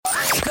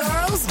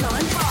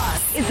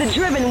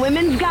driven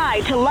women's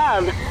guide to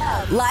love,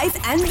 life,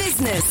 and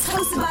business.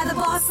 Hosted by the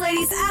boss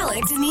ladies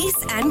Alex,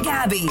 Denise, and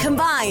Gabby.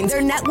 Combined,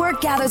 their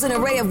network gathers an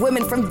array of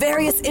women from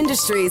various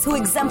industries who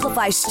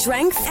exemplify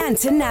strength and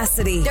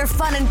tenacity. Their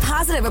fun and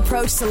positive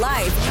approach to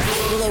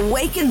life will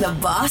awaken the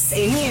boss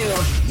in you.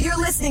 You're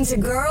listening to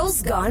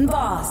Girls Gone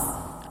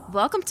Boss.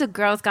 Welcome to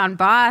Girls Gone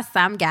Boss.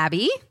 I'm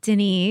Gabby.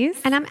 Denise.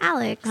 And I'm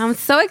Alex. I'm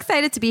so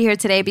excited to be here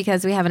today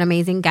because we have an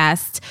amazing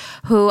guest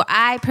who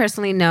I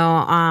personally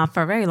know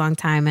for a very long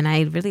time, and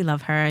I really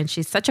love her, and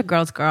she's such a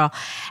girl's girl.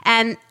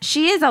 And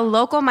she is a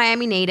local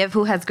Miami native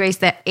who has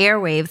graced the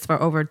airwaves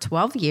for over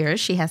 12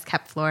 years. She has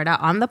kept Florida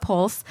on the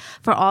pulse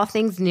for all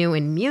things new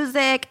in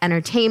music,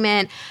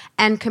 entertainment,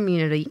 and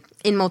community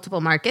in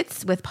multiple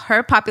markets with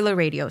her popular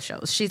radio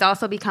shows. She's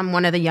also become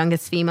one of the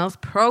youngest females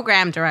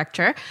program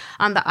director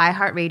on the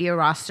iHeartRadio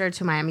roster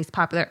to Miami's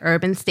popular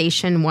urban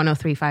station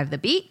 103.5 The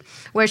Beat,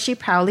 where she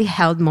proudly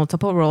held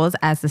multiple roles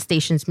as the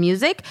station's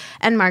music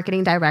and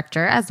marketing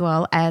director, as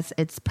well as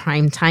its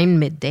primetime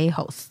midday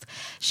host.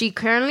 She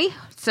currently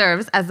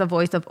serves as the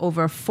voice of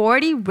over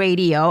 40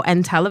 radio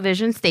and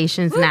television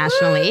stations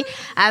nationally,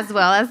 as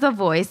well as the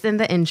voice in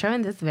the intro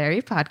in this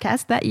very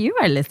podcast that you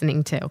are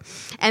listening to,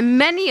 and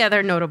many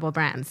other notable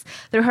brands.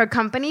 Through her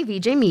company,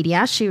 VJ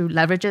Media, she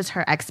leverages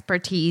her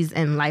expertise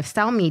in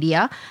lifestyle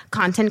media,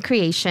 content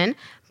creation,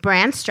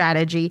 brand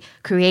strategy,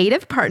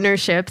 creative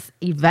partnerships,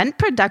 event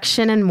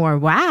production, and more.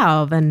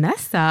 Wow,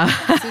 Vanessa.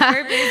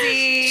 Super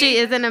busy. She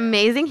is an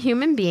amazing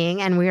human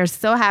being, and we are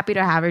so happy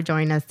to have her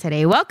join us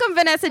today. Welcome,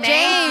 Vanessa James.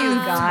 Thank you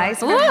guys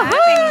for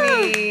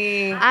having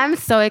me. I'm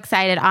so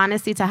excited,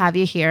 honestly, to have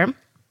you here.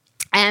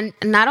 And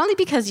not only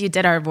because you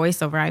did our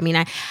voiceover, I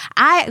mean,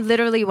 I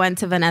literally went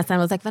to Vanessa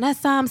and was like,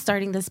 Vanessa, I'm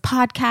starting this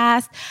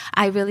podcast.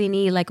 I really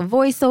need like a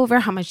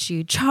voiceover. How much do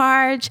you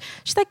charge?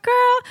 She's like,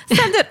 girl,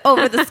 send it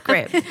over the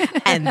script.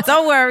 And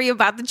don't worry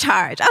about the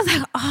charge. I was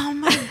like, oh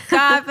my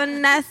God,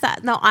 Vanessa.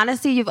 No,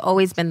 honestly, you've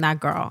always been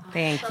that girl.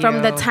 Thank you.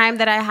 From the time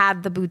that I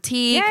had the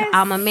boutique,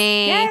 Alma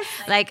May,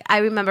 like I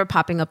remember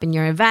popping up in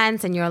your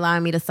events and you're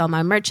allowing me to sell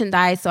my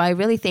merchandise. So I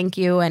really thank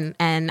you. And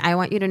I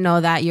want you to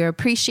know that you're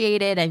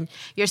appreciated and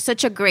you're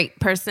such a great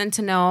person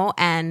to know,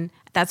 and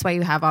that's why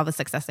you have all the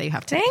success that you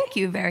have today. Thank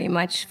you very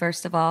much,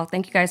 first of all.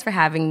 Thank you guys for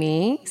having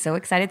me. So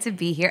excited to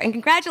be here. And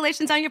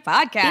congratulations on your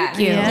podcast. Thank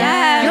you.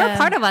 Yeah. You're a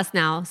part of us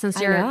now since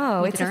I you're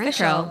know, it's our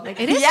official.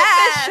 intro. It is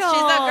Yes, official.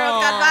 she's a Girl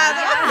Gone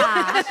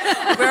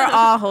Boss. We're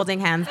all holding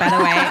hands, by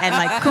the way, and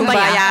like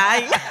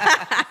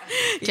kumbaya.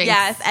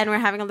 Yes, and we're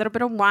having a little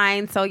bit of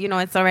wine. So, you know,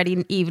 it's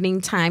already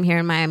evening time here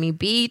in Miami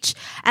Beach.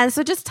 And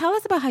so just tell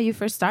us about how you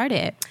first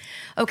started.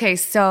 Okay,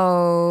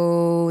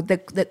 so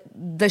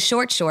the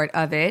short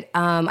of it,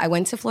 I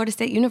went to Florida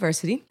State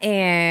University,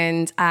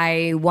 and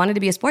I wanted to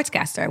be a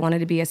sportscaster. I wanted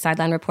to be a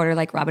sideline reporter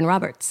like Robin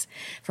Roberts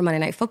for Monday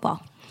Night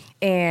Football.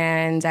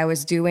 And I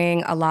was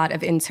doing a lot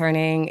of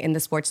interning in the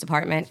sports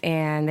department,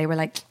 and they were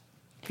like,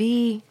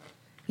 V,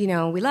 you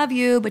know, we love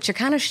you, but you're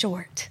kind of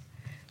short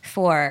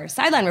for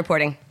sideline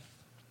reporting.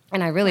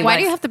 And I really Why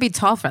was. do you have to be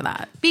tall for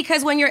that?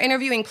 Because when you're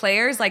interviewing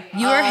players, like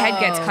your head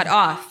gets cut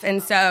off.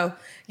 And so,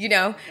 you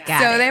know,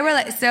 Got it. they were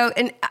like, so,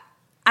 and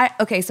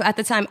so at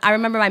the time, I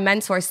remember my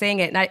mentor saying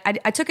it, and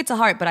I took it to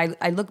heart, but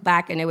I look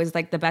back and it was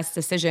like the best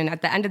decision.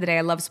 At the end of the day,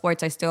 I love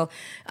sports. I still,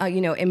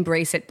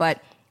 embrace it.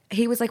 But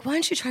he was like, why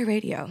don't you try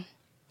radio?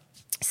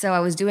 So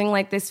I was doing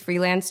like this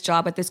freelance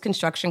job at this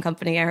construction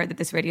company. I heard that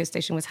this radio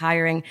station was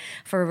hiring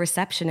for a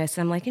receptionist.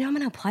 And I'm like, I'm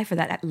going to apply for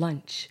that at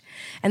lunch.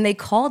 And they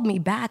called me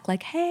back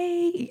like,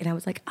 hey. And I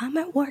was like, I'm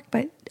at work,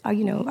 but are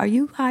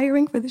you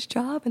hiring for this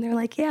job? And they're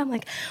like, yeah. I'm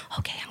like,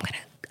 okay, I'm going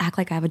to act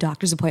like I have a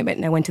doctor's appointment.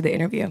 And I went to the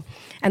interview.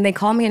 And they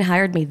called me and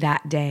hired me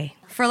that day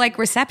for like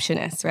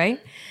receptionist, right?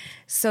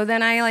 So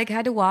then I like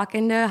had to walk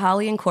into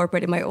Holly and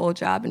corporate in my old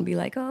job and be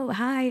like, oh,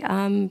 hi,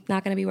 I'm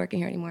not going to be working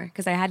here anymore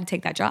because I had to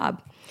take that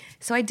job.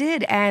 So I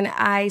did, and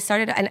I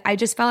started, and I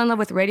just fell in love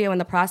with radio in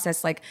the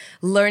process, like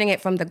learning it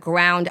from the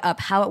ground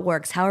up, how it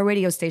works, how a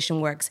radio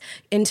station works,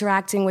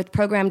 interacting with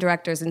program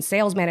directors and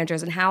sales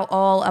managers, and how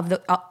all of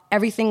the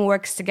everything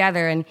works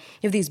together. And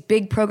you have these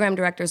big program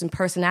directors and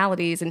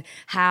personalities, and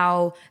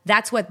how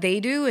that's what they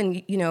do,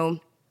 and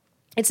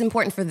it's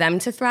important for them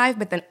to thrive,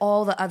 but then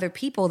all the other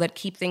people that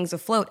keep things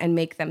afloat and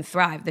make them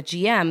thrive, the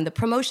GM, the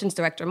promotions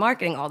director,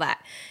 marketing, all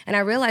that. And I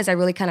realized I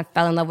really kind of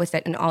fell in love with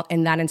it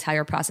in that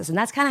entire process. And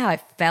that's kind of how I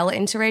fell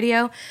into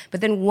radio.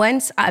 But then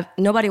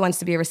nobody wants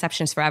to be a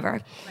receptionist forever.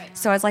 Right.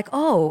 So I was like,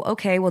 oh,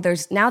 okay, well,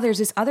 there's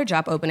this other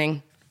job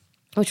opening,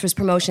 which was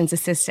promotions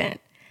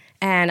assistant.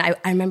 And I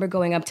remember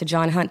going up to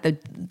John Hunt, the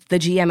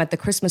GM at the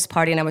Christmas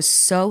party, and I was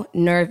so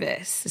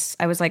nervous.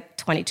 I was like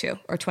 22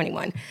 or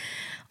 21.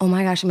 Oh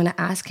my gosh, I'm going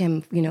to ask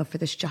him, for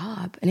this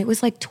job. And it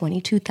was like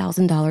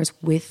 $22,000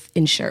 with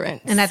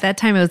insurance. And at that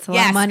time, it was a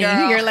lot of money.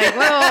 Girl. You're like,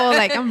 whoa,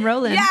 like I'm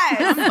rolling.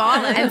 Yes, I'm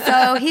balling. And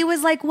so he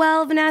was like,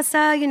 well, Vanessa,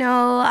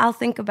 I'll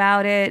think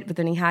about it. But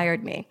then he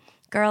hired me.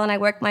 Girl, and I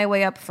worked my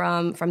way up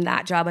from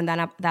that job and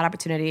that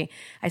opportunity.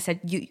 I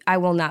said, I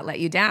will not let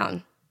you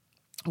down.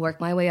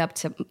 Worked my way up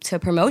to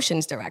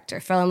promotions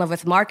director. Fell in love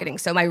with marketing.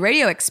 So my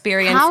radio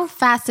experience. How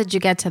fast did you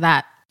get to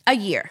that? A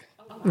year.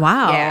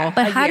 Wow. Yeah,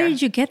 But a how year.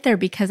 did you get there?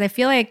 Because I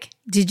feel like,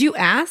 did you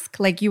ask?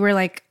 Like you were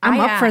like,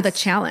 I'm I up for the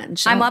asked.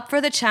 challenge. I'm up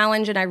for the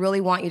challenge, and I really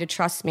want you to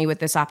trust me with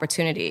this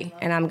opportunity,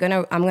 and I'm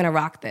gonna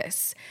rock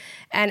this.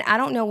 And I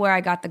don't know where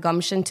I got the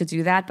gumption to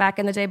do that back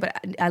in the day, but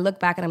I look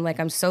back and I'm like,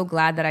 I'm so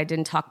glad that I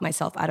didn't talk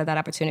myself out of that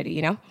opportunity,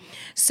 you know?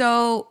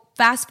 So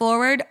fast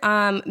forward,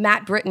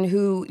 Matt Britton,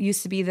 who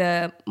used to be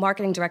the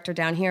marketing director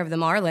down here of the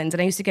Marlins,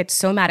 and I used to get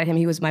so mad at him.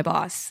 He was my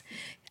boss.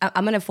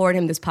 I'm going to forward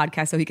him this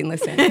podcast so he can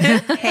listen.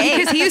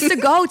 Because he used to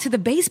go to the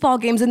baseball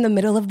games in the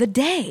middle of the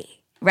day,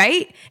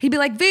 right? He'd be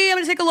like, V, I'm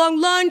going to take a long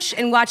lunch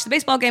and watch the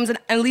baseball games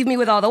and leave me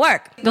with all the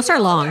work. Those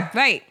are long.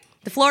 Right.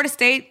 The Florida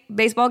State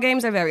baseball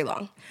games are very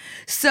long.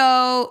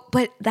 So,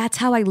 but that's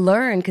how I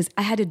learned, because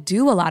I had to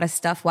do a lot of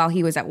stuff while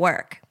he was at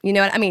work. You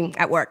know what I mean?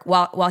 At work,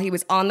 while he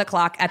was on the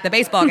clock at the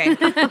baseball game,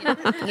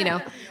 you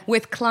know,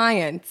 with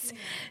clients.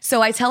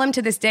 So I tell him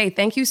to this day,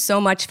 thank you so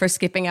much for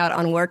skipping out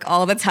on work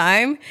all the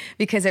time,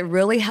 because it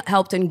really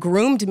helped and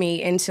groomed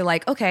me into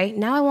like, okay,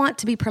 now I want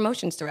to be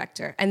promotions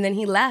director. And then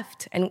he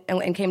left and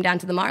came down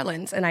to the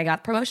Marlins, and I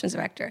got promotions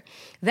director.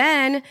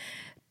 Then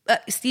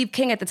Steve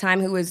King at the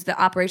time, who was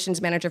the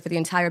operations manager for the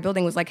entire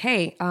building, was like,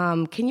 hey,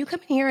 can you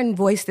come in here and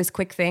voice this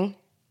quick thing?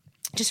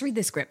 Just read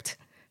the script.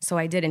 So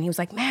I did, and he was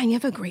like, man, you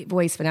have a great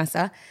voice,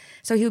 Vanessa.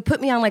 So he would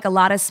put me on like a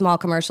lot of small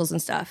commercials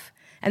and stuff.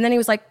 And then he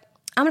was like,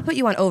 I'm gonna put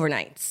you on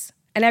overnights.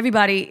 And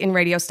everybody in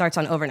radio starts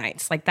on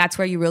overnights. Like that's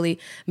where you really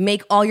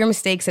make all your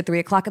mistakes at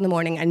 3:00 in the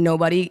morning, and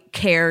nobody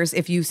cares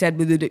if you said,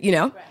 you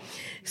know?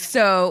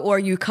 So, or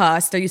you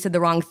cussed, or you said the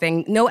wrong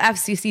thing. No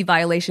FCC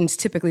violations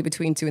typically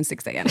between 2 and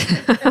 6 a.m.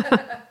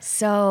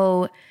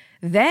 So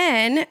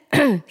then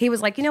he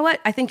was like, you know what?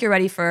 I think you're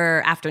ready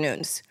for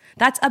afternoons.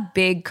 That's a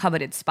big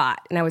coveted spot.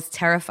 And I was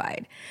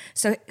terrified.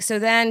 So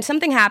then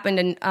something happened,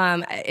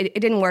 and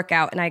it didn't work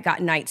out, and I got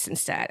nights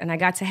instead. And I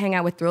got to hang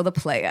out with Thrill the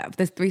Playa of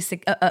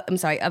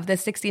the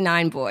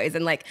 69 boys,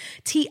 and like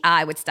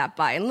T.I. would stop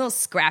by, and Lil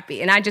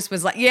Scrappy. And I just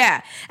was like,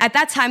 yeah. At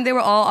that time, they were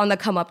all on the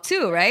come up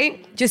too,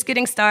 right? Just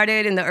getting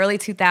started in the early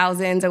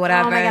 2000s or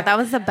whatever. Oh my God, that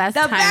was the best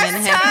time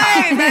in hip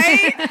time,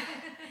 right?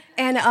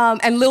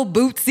 And Lil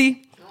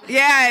Bootsy.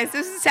 Yes,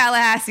 this is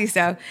Tallahassee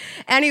stuff.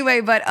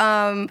 Anyway, but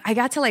I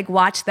got to like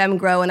watch them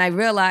grow, and I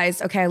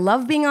realized, okay, I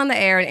love being on the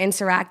air and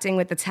interacting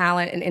with the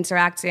talent and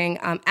interacting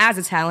as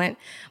a talent,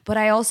 but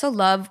I also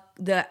love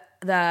the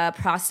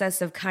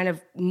process of kind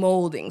of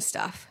molding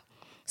stuff.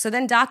 So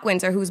then Doc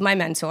Winter, who's my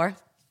mentor,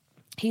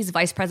 he's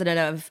vice president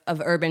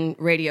of urban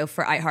radio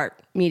for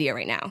iHeartMedia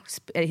right now.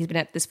 He's been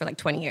at this for like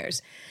 20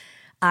 years.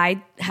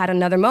 I had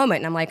another moment,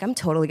 and I'm like, I'm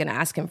totally going to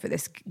ask him for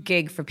this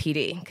gig for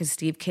PD, because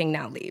Steve King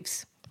now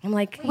leaves. I'm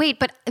like, Wait,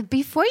 but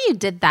before you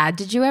did that,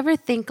 did you ever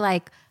think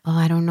like, oh,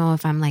 I don't know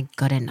if I'm like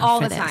good enough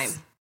all for the this? time.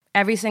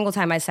 Every single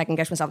time I second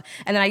guess myself.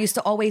 And then I used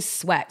to always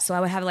sweat. So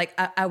I would have like,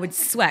 I would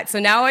sweat. So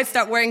now I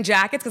start wearing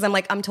jackets, because I'm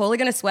like, I'm totally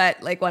going to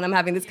sweat like when I'm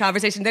having this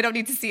conversation. They don't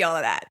need to see all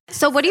of that.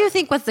 So what do you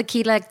think was the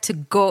key like to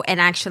go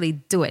and actually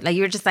do it? Like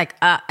you were just like,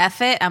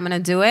 F it, I'm going to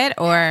do it,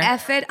 or?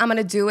 F it, I'm going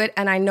to do it.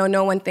 And I know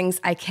no one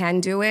thinks I can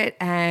do it.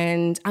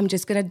 And I'm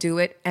just going to do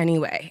it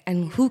anyway.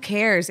 And who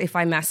cares if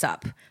I mess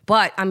up?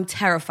 But I'm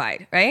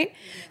terrified, right?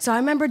 So I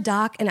remember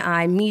Doc and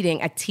I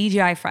meeting at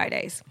TGI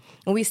Fridays.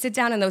 And we sit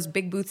down in those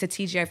big booths at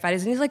TGI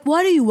Fridays, and he's like,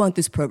 why do you want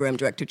this program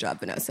director job,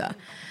 Vanessa?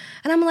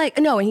 And I'm like,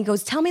 no. And he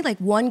goes, tell me like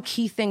one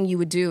key thing you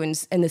would do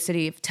in the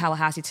city of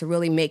Tallahassee to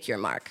really make your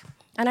mark.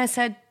 And I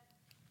said,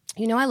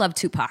 you know, I love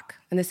Tupac.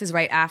 And this is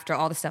right after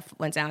all the stuff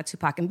went down with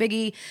Tupac and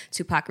Biggie.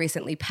 Tupac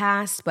recently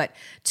passed, but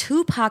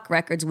Tupac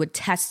records would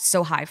test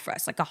so high for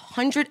us, like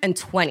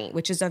 120,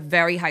 which is a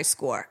very high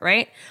score,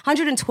 right?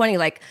 120,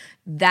 like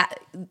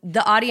that,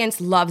 the audience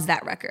loves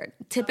that record.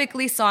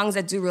 Typically songs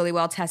that do really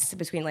well test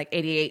between like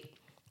 88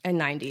 and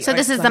 90. So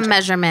this is the 100.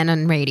 measurement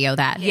on radio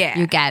that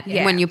you get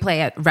when you play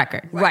a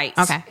record. Right.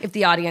 Okay. If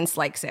the audience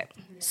likes it.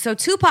 So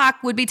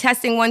Tupac would be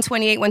testing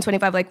 128,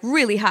 125, like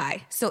really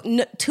high. So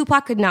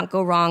Tupac could not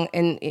go wrong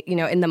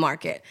in the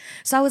market.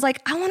 So I was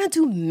like, I want to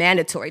do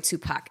mandatory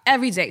Tupac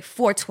every day,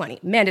 420,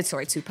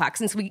 mandatory Tupac,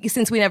 since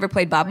we never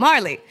played Bob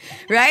Marley,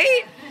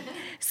 right?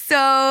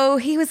 So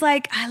he was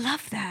like, I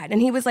love that.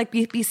 And he was like,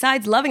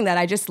 besides loving that,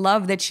 I just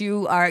love that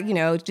you are,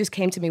 just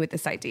came to me with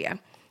this idea.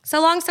 So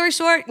long story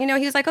short, he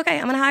was like, okay,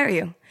 I'm going to hire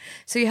you.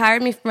 So he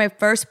hired me for my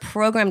first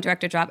program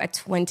director job at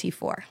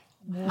 24.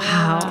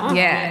 Wow.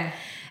 Yeah.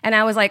 And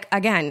I was like,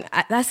 again,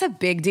 that's a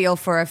big deal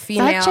for a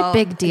female. Such a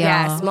big deal.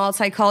 Yes,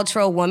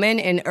 multicultural woman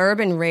in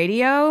urban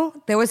radio.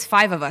 There was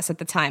 5 of us at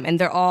the time, and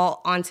they're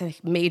all onto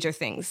major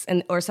things.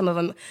 Or some of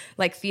them,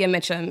 like Thea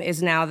Mitchum,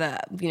 is now the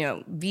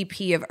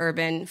VP of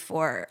urban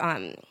for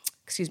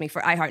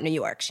iHeart New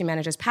York. She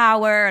manages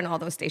Power and all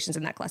those stations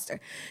in that cluster.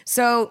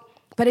 So,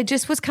 but it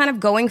just was kind of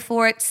going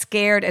for it,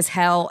 scared as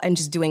hell, and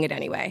just doing it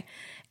anyway.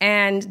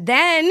 And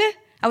then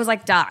I was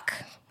like, Doc,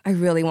 I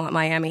really want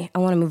Miami. I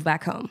want to move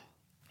back home.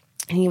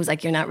 And he was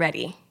like, you're not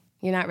ready.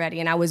 You're not ready.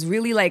 And I was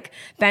really like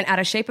bent out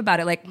of shape about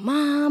it. Like,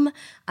 Mom,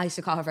 I used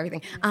to call her for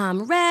everything.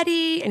 I'm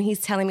ready. And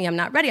he's telling me I'm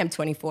not ready. I'm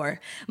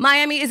 24.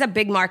 Miami is a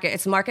big market.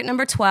 It's market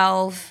number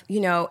 12. You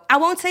know, I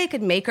won't say it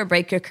could make or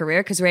break your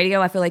career because radio,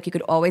 I feel like you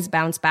could always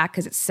bounce back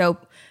because it's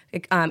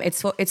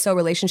so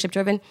relationship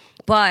driven.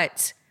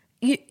 But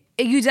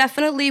you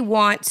definitely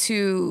want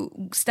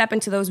to step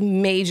into those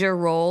major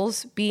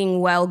roles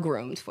being well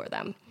groomed for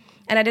them.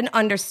 And I didn't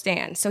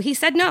understand. So he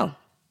said no.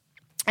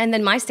 And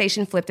then my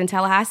station flipped in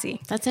Tallahassee.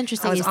 That's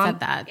interesting you said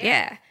that.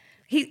 Yeah.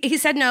 He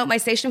said no, my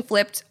station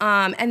flipped.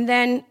 And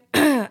then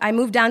I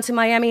moved down to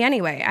Miami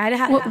anyway.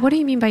 What do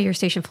you mean by your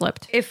station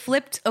flipped? It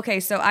flipped. Okay,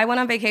 so I went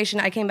on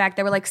vacation. I came back.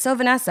 They were like, so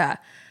Vanessa,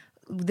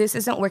 this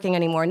isn't working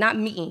anymore. Not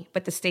me,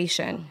 but the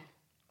station.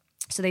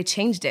 So they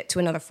changed it to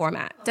another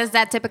format. Does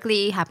that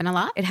typically happen a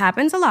lot? It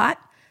happens a lot.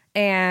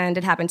 And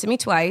it happened to me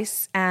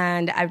twice,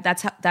 and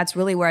that's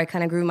really where I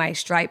kind of grew my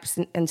stripes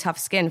and tough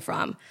skin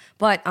from.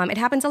 But it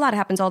happens a lot. It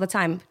happens all the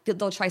time.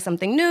 They'll try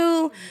something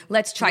new.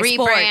 Let's try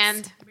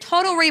rebrand. Sports.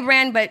 Total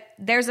rebrand, but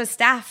there's a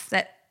staff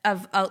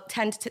of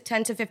 10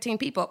 to 15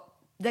 people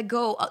that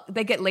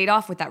they get laid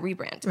off with that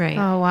rebrand. Right.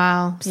 Oh,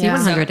 wow.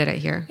 C100 did it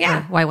here.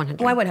 Yeah. Y100.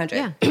 Y100.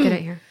 Yeah, did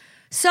it here.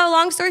 So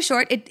long story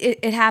short,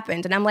 it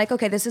happened. And I'm like,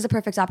 okay, this is a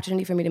perfect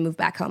opportunity for me to move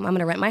back home. I'm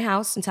going to rent my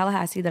house in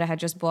Tallahassee that I had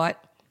just bought.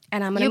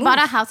 And I'm gonna move. Bought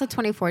a house at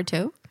 24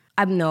 too?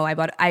 No, I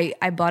bought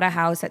a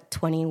house at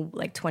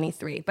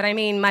 23. But I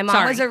mean, my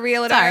mom was a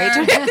realtor. Sorry.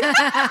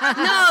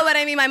 No, but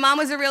I mean, my mom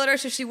was a realtor,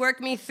 so she worked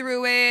me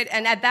through it.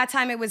 And at that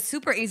time, it was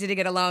super easy to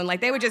get a loan.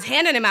 Like they were just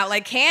handing them out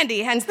like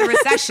candy. Hence the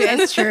recession.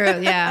 That's true.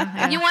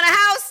 Yeah. You want a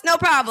house? No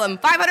problem.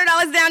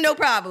 $500 down, no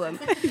problem.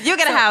 You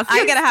get a house.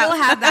 I still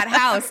have that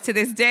house to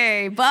this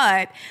day.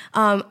 But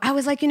I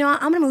was like, you know,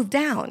 I'm gonna move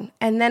down.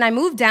 And then I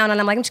moved down, and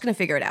I'm like, I'm just gonna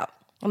figure it out.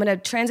 I'm gonna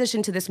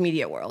transition to this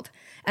media world.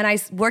 And I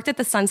worked at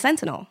the Sun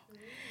Sentinel.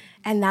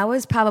 And that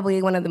was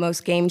probably one of the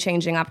most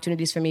game-changing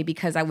opportunities for me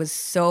because I was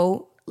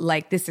so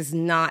like, this is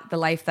not the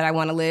life that I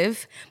want to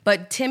live.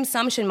 But Tim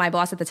Sumption, my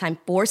boss at the time,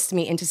 forced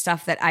me into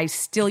stuff that I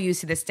still use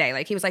to this day.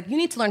 Like, he was like, you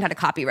need to learn how to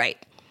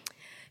copyright.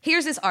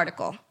 Here's this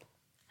article.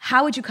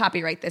 How would you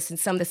copyright this and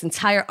sum this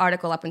entire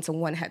article up into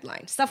one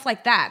headline? Stuff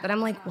like that. But I'm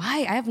like,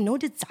 why? I have no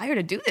desire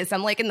to do this.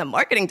 I'm like in the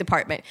marketing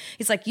department.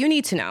 He's like, you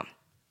need to know.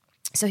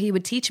 So he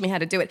would teach me how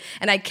to do it.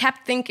 And I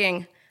kept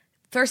thinking,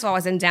 first of all, I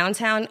was in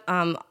downtown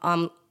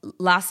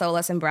Las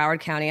Olas in Broward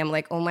County. I'm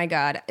like, oh my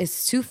God,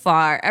 it's too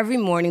far. Every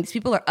morning, these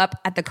people are up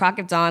at the crack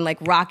of dawn, like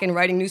rocking,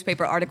 writing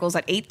newspaper articles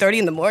at 8:30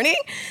 in the morning.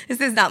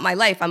 This is not my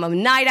life. I'm a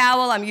night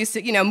owl. I'm used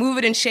to,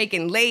 moving and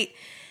shaking late.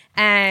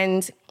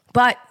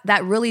 But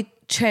that really,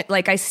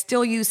 I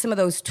still use some of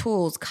those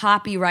tools,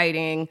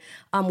 copywriting,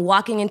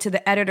 walking into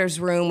the editor's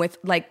room with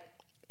like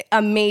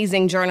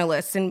amazing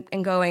journalists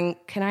and going,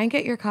 can I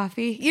get your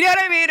coffee? You know what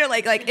I mean? Or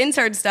like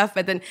intern stuff,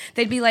 but then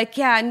they'd be like,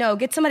 yeah, no,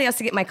 get somebody else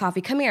to get my coffee.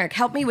 Come here,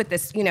 help me with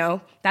this,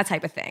 that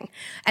type of thing.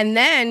 And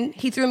then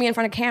he threw me in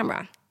front of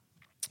camera.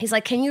 He's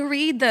like, can you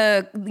read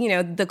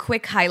the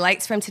quick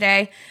highlights from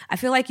today? I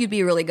feel like you'd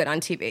be really good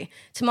on TV.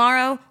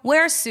 Tomorrow,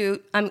 wear a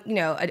suit,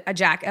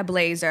 a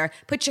blazer,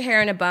 put your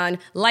hair in a bun,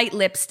 light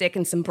lipstick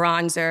and some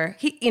bronzer.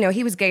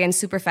 He was gay and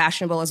super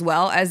fashionable as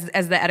well as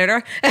the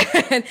editor.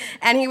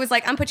 And he was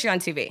like, I'm put you on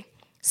TV.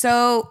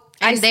 So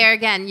there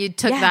again, you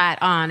took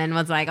that on and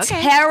was like,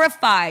 okay.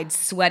 Terrified,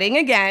 sweating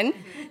again,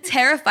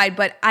 terrified.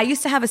 But I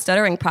used to have a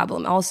stuttering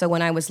problem also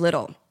when I was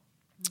little.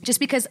 Just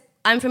because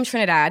I'm from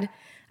Trinidad.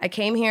 I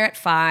came here at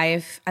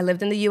 5. I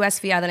lived in the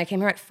USVI, then I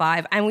came here at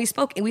 5. And we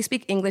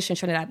speak English in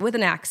Trinidad with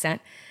an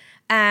accent.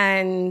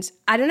 And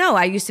I don't know,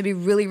 I used to be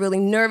really,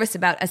 really nervous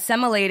about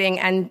assimilating.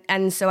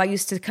 And so I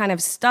used to kind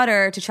of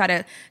stutter to try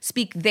to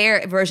speak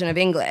their version of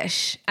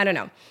English. I don't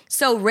know.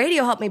 So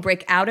radio helped me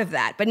break out of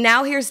that. But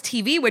now here's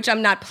TV, which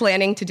I'm not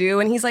planning to do.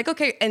 And he's like,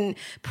 okay, and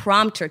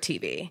prompter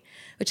TV,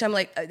 which I'm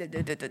like,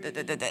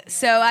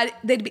 So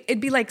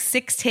it'd be like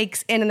 6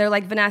 takes in, and they're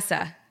like,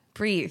 Vanessa,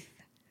 breathe,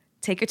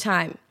 take your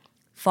time.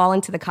 Fall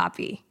into the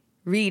copy,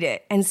 read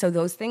it. And so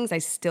those things I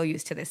still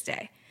use to this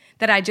day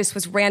that I just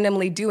was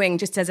randomly doing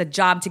just as a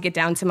job to get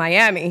down to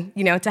Miami,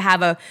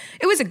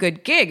 it was a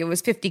good gig. It was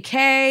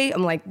 $50K.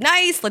 I'm like,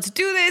 nice, let's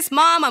do this.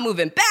 Mom, I'm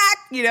moving back.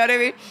 You know what I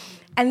mean?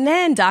 And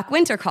then Doc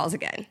Winter calls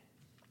again.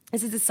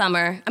 This is the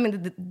summer.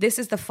 This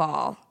is the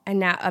fall and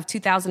now of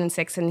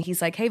 2006. And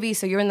he's like, hey, V,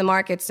 so you're in the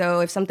market.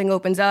 So if something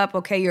opens up,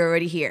 okay, you're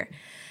already here.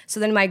 So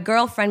then my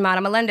girlfriend, Mara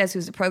Melendez,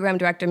 who's the program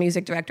director,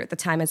 music director at the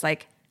time, is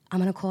like, I'm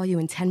going to call you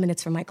in 10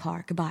 minutes from my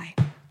car. Goodbye.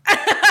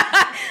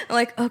 I'm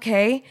like,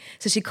 okay.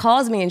 So she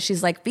calls me and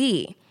she's like,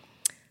 B,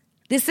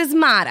 this is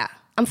Mara.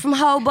 I'm from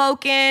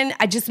Hoboken.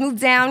 I just moved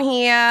down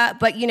here.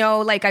 But,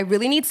 I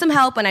really need some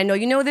help. And I know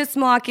you know this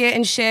market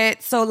and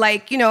shit. So,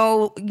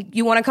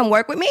 you want to come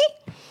work with me?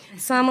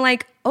 So I'm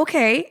like,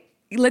 okay,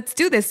 let's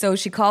do this. So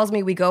she calls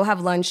me. We go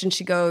have lunch. And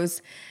she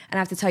goes, and I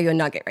have to tell you a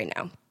nugget right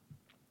now.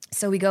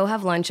 So we go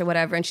have lunch or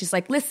whatever. And she's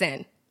like,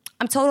 listen,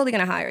 I'm totally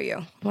going to hire you.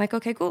 I'm like,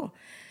 okay, cool.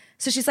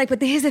 So she's like,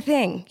 but here's the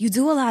thing. You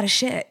do a lot of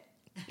shit.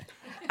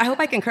 I hope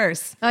I can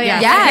curse. Oh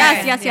yeah.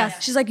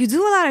 Yes. She's like, you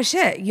do a lot of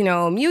shit. You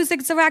know,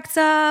 music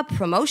director,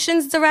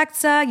 promotions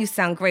director. You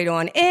sound great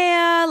on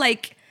air.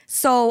 Like,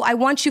 so I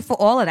want you for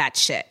all of that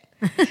shit.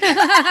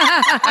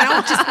 I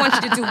don't just want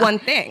you to do one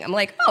thing. I'm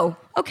like, oh,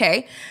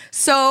 okay.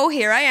 So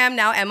here I am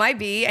now,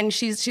 MIB, and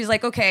she's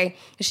like, okay.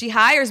 She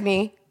hires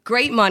me,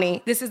 great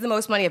money. This is the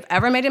most money I've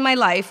ever made in my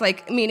life,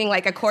 like meaning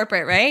like a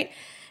corporate, right?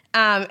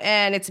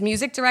 And it's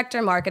music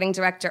director, marketing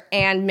director,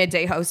 and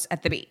midday host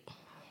at The Beat.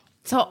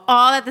 So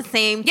all at the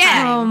same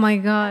time. Oh my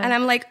God. And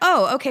I'm like,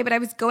 oh, okay, but I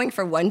was going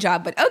for one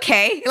job, but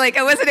okay. Like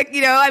I wasn't,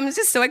 you know, I'm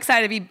just so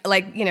excited to be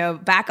like, you know,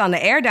 back on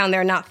the air down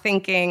there, not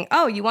thinking,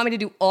 oh, you want me to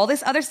do all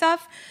this other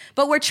stuff?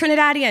 But we're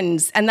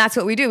Trinidadians, and that's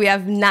what we do. We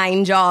have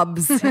 9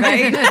 jobs,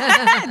 right?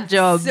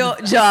 Jobs.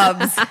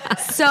 Jobs.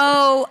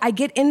 So I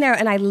get in there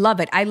and I love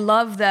it. I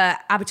love the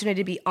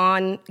opportunity to be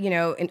on, you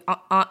know,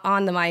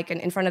 on the mic and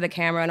in front of the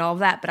camera and all of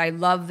that. But I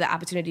love the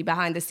opportunity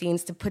behind the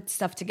scenes to put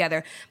stuff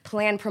together,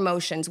 plan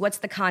promotions. What's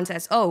the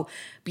contest? Oh,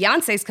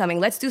 Beyonce's coming.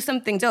 Let's do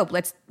something dope.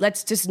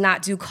 Let's just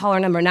not do caller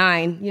number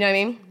 9. You know what I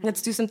mean?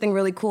 Let's do something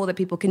really cool that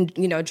people can,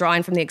 you know, draw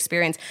in from the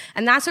experience.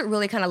 And that's what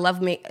really kind of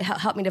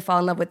helped me to fall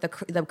in love with the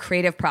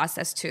creative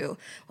process too.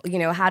 You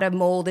know, how to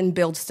mold and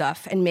build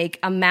stuff and make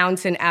a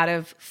mountain out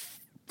of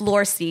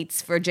floor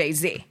seats for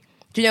Jay-Z.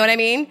 Do you know what I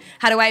mean?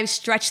 How do I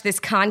stretch this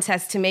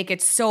contest to make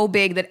it so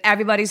big that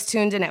everybody's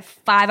tuned in at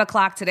 5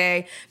 o'clock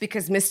today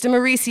because Mr.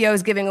 Mauricio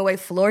is giving away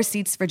floor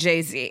seats for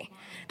Jay-Z?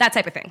 That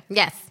type of thing.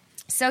 Yes.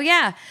 So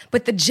yeah,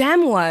 but the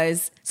gem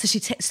was,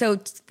 so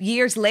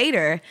years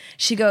later,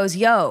 she goes,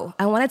 yo,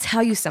 I want to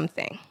tell you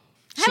something.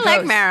 She I like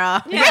goes,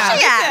 Mara. Yeah. Where's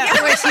she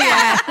at? Where's she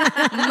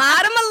at?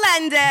 Mara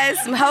Melendez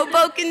from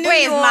Hoboken, New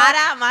Wait, York.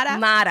 Mara?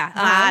 Mara.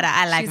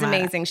 I like She's Mara.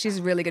 amazing. She's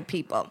really good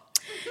people.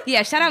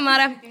 Yeah, shout out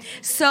Mara.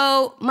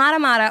 So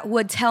Mara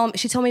would tell me,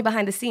 she told me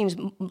behind the scenes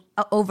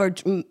over,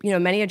 you know,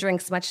 many a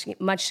drinks,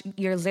 much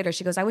years later,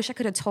 she goes, I wish I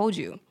could have told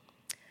you.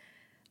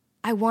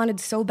 I wanted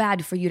so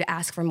bad for you to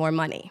ask for more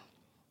money.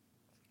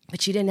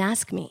 But you didn't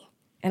ask me.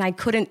 And I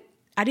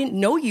didn't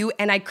know you,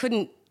 and I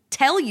couldn't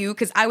tell you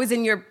because I was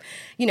in your,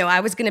 you know, I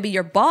was going to be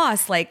your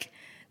boss. Like,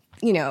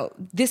 you know,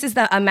 this is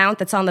the amount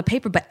that's on the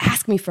paper, but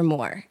ask me for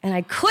more. And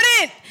I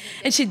couldn't.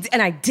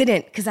 And I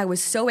didn't because I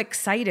was so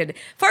excited.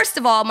 First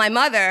of all, my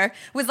mother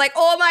was like,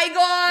 oh my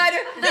God,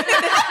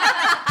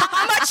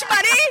 how much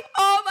money?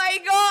 Oh my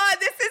God,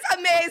 this is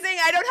amazing.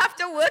 I don't have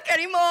to work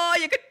anymore.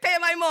 You could pay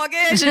my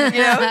mortgage,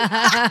 you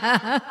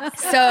know?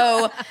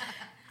 So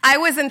I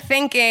wasn't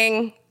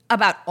thinking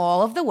about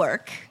all of the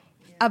work,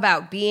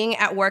 about being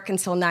at work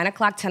until 9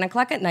 o'clock, 10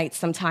 o'clock at night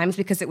sometimes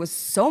because it was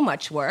so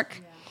much work,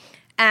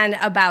 and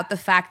about the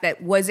fact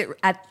that was it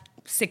at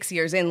 6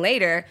 years in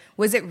later,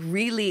 was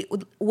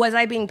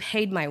I being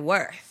paid my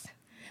worth?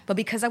 But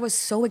because I was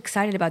so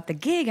excited about the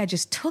gig, I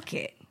just took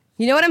it.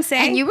 You know what I'm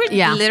saying? And you were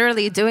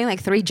literally doing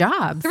like 3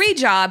 jobs. 3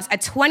 jobs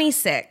at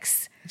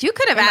 26. You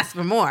could have asked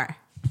for more.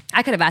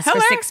 I could have asked for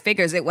 6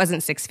 figures. It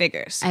wasn't 6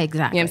 figures.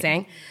 Exactly. You know what I'm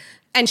saying?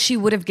 And she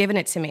would have given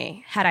it to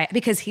me had I,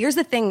 because here's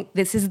the thing,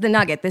 this is the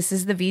nugget, this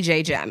is the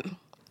VJ gem.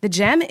 The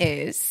gem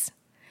is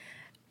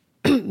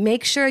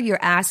make sure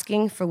you're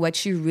asking for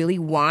what you really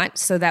want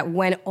so that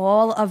when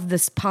all of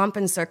this pomp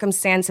and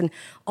circumstance and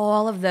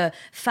all of the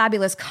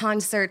fabulous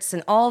concerts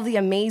and all the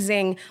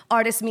amazing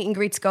artist meet and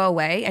greets go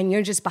away and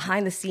you're just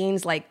behind the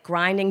scenes like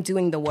grinding,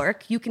 doing the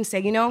work, you can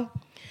say, you know,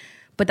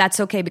 but that's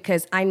okay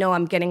because I know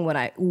I'm getting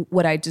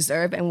what I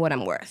deserve and what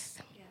I'm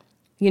worth. Yeah.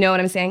 You know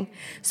what I'm saying?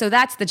 So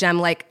that's the gem.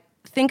 Like,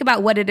 think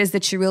about what it is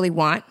that you really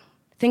want.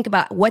 Think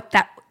about what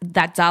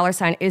that dollar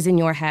sign is in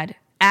your head.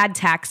 Add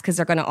tax, because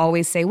they're going to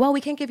always say, well, we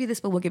can't give you this,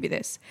 but we'll give you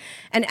this.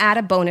 And add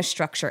a bonus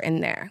structure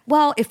in there.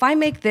 Well, if I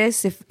make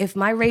this, if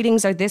my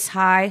ratings are this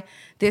high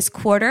this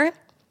quarter,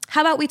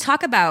 how about we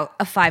talk about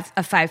a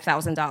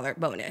 $5,000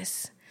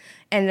 bonus?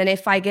 And then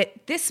if I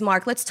get this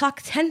mark, let's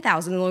talk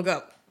 $10,000, and we'll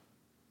go,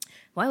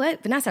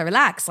 what? Vanessa,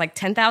 relax. Like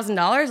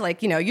 $10,000?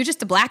 Like, you know, you're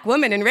just a black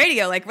woman in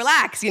radio. Like,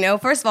 relax. You know,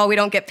 first of all, we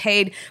don't get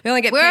paid. We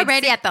only get paid. We're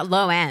already at the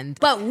low end.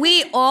 But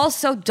we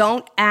also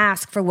don't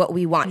ask for what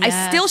we want. Yes.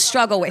 I still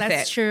struggle with it.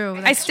 That's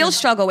true. I still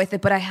struggle with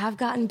it, but I have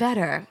gotten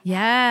better.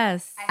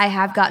 Yes. I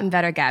have gotten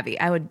better, Gabby.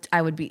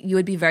 You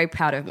would be very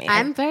proud of me.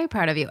 I'm very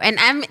proud of you. And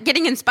I'm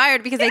getting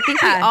inspired because I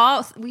think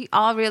we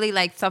all really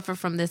like suffer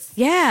from this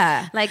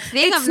like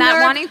thing of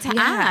not wanting to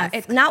ask.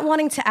 It's not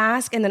wanting to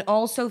ask, and then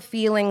also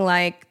feeling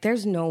like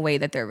there's no way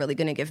that they're really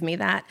going to give me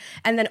that.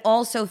 And then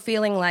also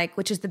feeling like,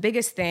 which is the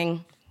biggest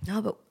thing,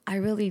 no, but I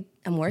really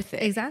am worth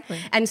it. Exactly.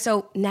 And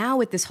so now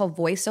with this whole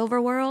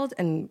voiceover world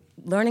and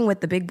learning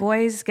what the big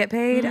boys get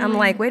paid, I'm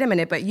like, wait a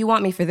minute, but you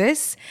want me for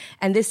this?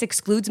 And this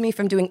excludes me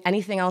from doing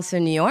anything else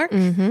in New York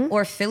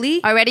or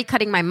Philly? Already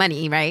cutting my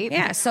money, right?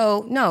 Yeah,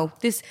 so no,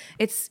 it's,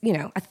 you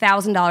know,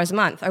 $1,000 a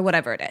month or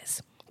whatever it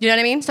is. You know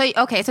what I mean? So,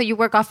 okay, so you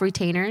work off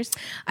retainers?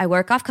 I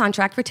work off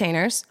contract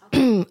retainers.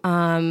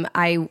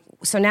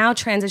 So now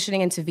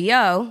transitioning into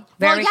VO.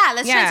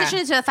 Let's transition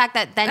into the fact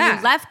that then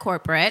you left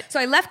corporate. So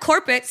I left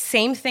corporate,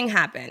 same thing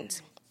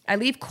happened. I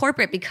leave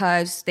corporate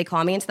because they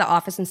call me into the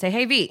office and say,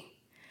 hey, V.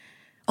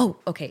 Oh,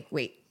 okay,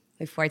 wait.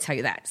 before I tell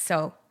you that.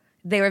 So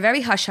they were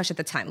very hush-hush at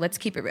the time. Let's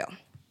keep it real.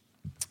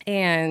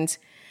 And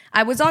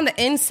I was on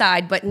the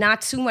inside, but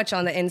not too much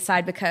on the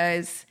inside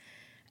because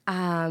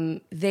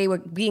they were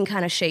being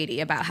kind of shady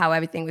about how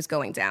everything was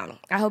going down.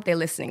 I hope they're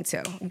listening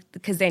too,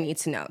 because they need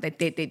to know that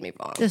they did me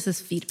wrong. This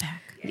is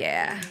feedback.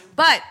 Yeah.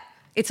 But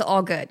it's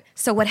all good.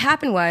 So what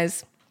happened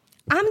was,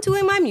 I'm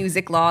doing my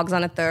music logs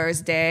on a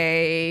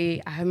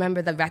Thursday. I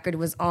remember the record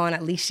was on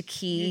Alicia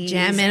Keys.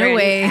 Jamming her new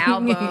away.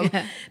 album.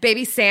 Yeah.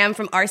 Baby Sam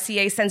from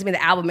RCA sends me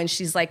the album and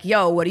she's like,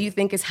 yo, what do you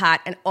think is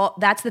hot? And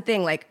that's the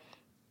thing, like,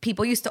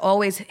 people used to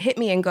always hit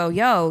me and go,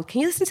 yo,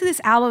 can you listen to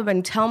this album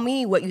and tell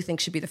me what you think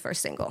should be the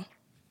first single?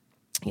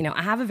 You know,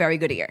 I have a very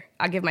good ear.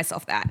 I'll give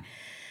myself that.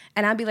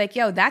 And I'd be like,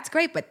 yo, that's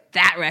great, but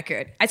that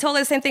record. I told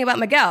her the same thing about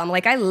Miguel. I'm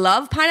like, I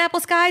love Pineapple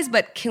Skies,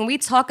 but can we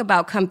talk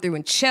about Come Through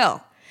and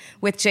Chill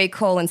with J.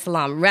 Cole and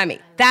Salaam Remi?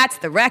 That's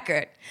the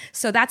record.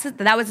 So that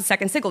was the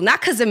second single. Not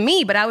because of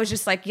me, but I was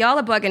just like, y'all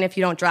are bugging if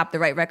you don't drop the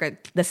right record,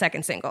 the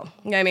second single.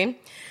 You know what I mean?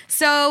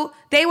 So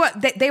they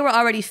were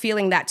already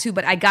feeling that too,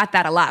 but I got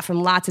that a lot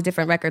from lots of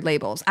different record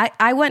labels.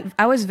 I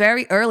was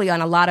very early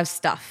on a lot of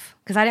stuff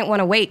because I didn't want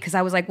to wait because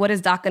I was like, what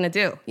is Doc going to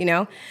do, you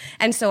know?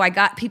 And so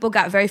people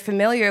got very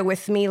familiar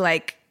with me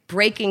like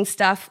breaking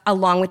stuff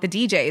along with the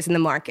DJs in the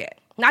market.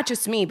 Not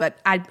just me, but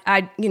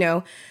I you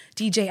know,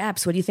 DJ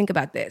Epps, what do you think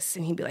about this?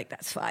 And he'd be like,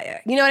 that's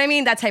fire. You know what I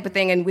mean? That type of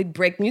thing. And we'd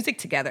break music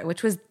together,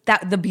 which was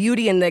the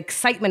beauty and the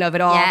excitement of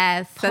it all.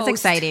 Yes, that's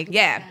exciting.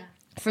 Yeah.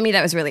 For me,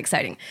 that was really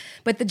exciting.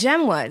 But the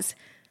gem was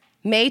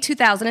May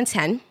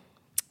 2010.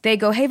 They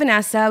go, hey,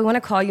 Vanessa, we want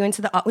to call you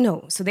into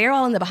the... So they're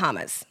all in the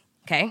Bahamas,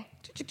 okay?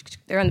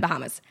 They're in the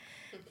Bahamas.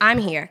 I'm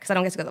here because I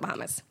don't get to go to the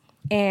Bahamas.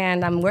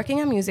 And I'm working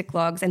on music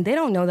logs, and they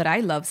don't know that I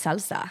love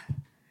salsa.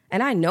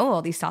 And I know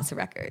all these salsa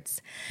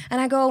records.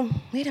 And I go,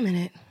 wait a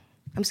minute.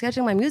 I'm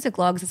scheduling my music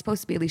logs. It's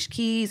supposed to be Alicia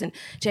Keys and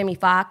Jamie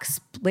Foxx,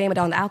 blame it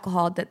on the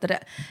alcohol.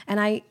 And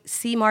I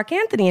see Mark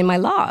Anthony in my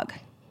log.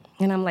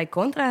 And I'm like,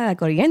 contra la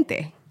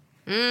corriente.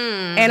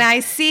 And I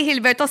see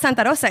Gilberto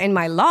Santa Rosa in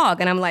my log.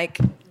 And I'm like,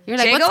 you're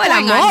like, Diego what's El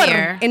going on Amor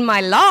here? in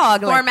my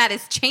log. Format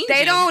is changing.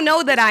 They don't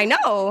know that I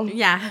know.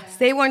 Yeah.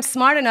 They weren't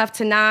smart enough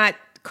to not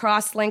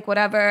cross-link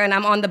whatever. And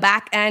I'm on the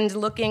back end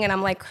looking. And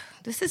I'm like,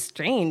 this is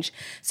strange.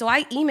 So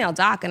I email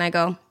Doc and I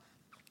go,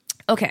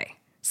 okay,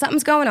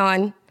 something's going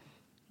on.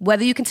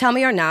 Whether you can tell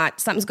me or not,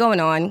 something's going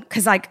on.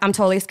 Because like, I'm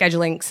totally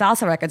scheduling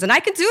salsa records. And I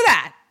can do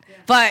that. Yeah.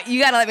 But you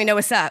got to let me know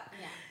what's up.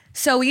 Yeah.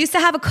 So we used to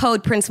have a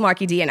code, Prince,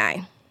 Marky D, and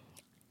I.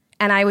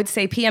 And I would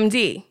say,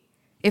 PMD,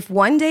 if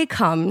one day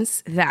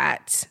comes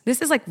that,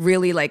 this is like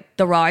really like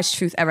the rawest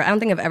truth ever. I don't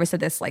think I've ever said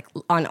this like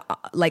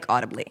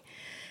audibly.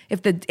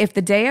 If the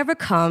day ever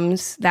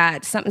comes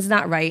that something's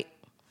not right,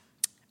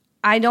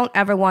 I don't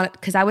ever want,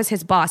 because I was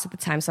his boss at the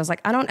time, so I was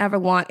like, I don't ever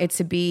want it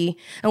to be,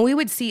 and we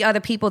would see other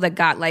people that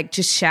got like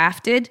just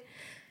shafted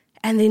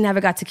and they never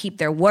got to keep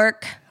their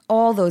work,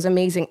 all those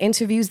amazing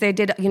interviews they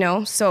did, you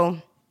know,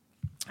 so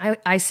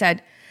I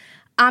said,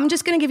 I'm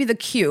just going to give you the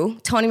cue,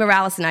 Tony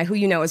Morales and I, who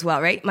you know as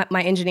well, right?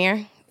 My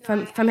engineer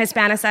from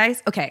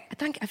Hispanicize. Okay,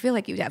 I feel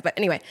like you have, but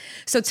anyway.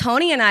 So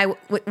Tony and I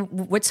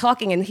were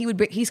talking, and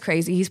he's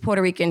crazy. He's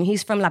Puerto Rican.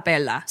 He's from La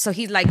Perla. So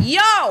he's like,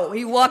 yo!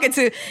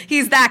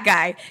 He's that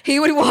guy. He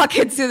would walk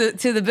into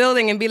the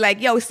building and be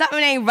like, yo, something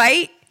ain't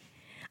right.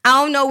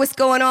 I don't know what's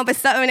going on, but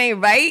something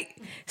ain't right.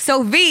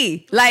 So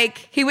V,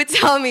 like, he would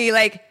tell me,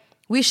 like,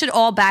 we should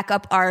all back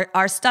up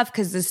our stuff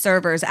because the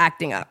server's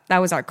acting up. That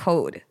was our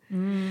code.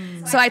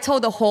 So I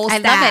told the whole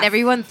staff. I love it.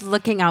 Everyone's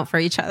looking out for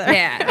each other.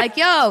 Yeah. Like,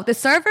 yo, the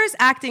server's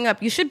acting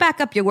up. You should back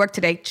up your work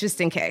today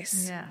just in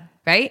case. Yeah.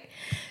 Right?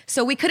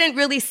 So we couldn't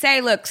really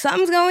say, look,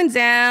 something's going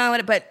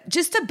down, but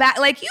just to back,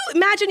 like, you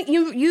imagine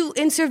you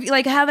interview,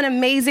 like, have an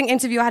amazing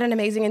interview. I had an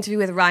amazing interview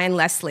with Ryan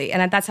Leslie,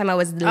 and at that time I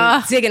was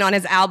digging on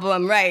his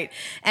album, right?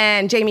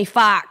 And Jamie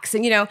Foxx,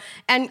 and, you know,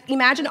 and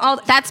imagine all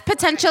that's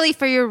potentially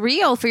for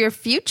your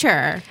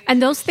future.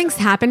 And those things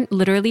happen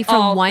literally from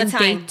All one the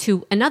day time.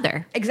 to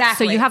another.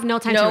 Exactly. So you have no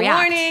time to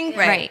react. No warning.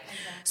 Right.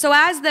 So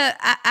as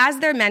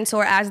their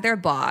mentor, as their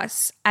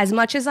boss, as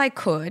much as I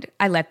could,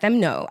 I let them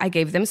know. I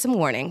gave them some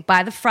warning.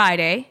 By the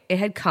Friday, it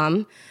had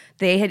come.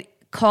 They had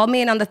called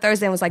me in on the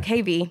Thursday and was like,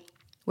 hey, V,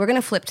 we're going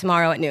to flip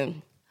tomorrow at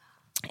noon.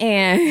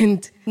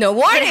 And no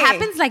warning. It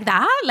happens like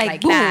that?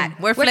 Like boom, that.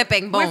 We're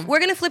flipping, boom. We're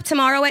going to flip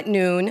tomorrow at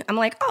noon. I'm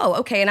like, oh,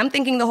 okay. And I'm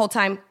thinking the whole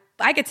time,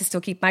 I get to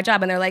still keep my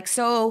job. And they're like,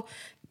 so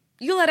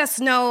you let us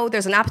know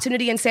there's an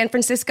opportunity in San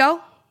Francisco?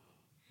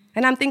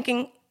 And I'm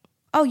thinking,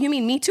 oh, you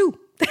mean me too?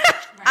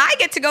 I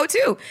get to go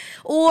too.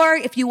 Or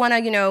if you want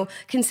to, you know,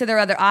 consider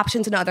other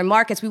options in other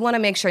markets, we want to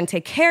make sure and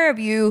take care of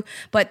you.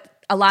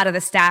 But a lot of the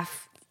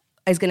staff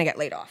is going to get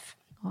laid off.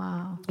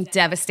 Wow.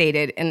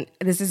 Devastated. And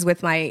this is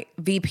with my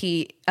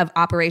VP of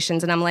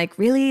operations. And I'm like,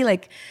 really?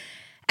 Like,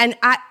 and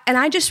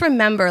I just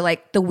remember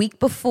like the week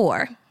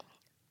before,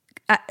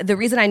 the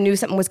reason I knew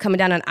something was coming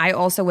down and I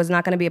also was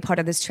not going to be a part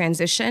of this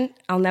transition,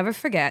 I'll never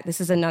forget.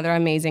 This is another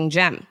amazing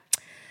gem.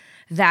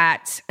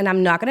 That, and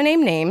I'm not going to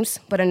name names,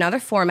 but another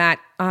format,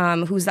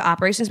 who's the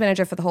operations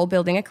manager for the whole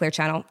building at Clear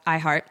Channel,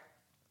 iHeart,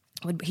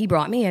 he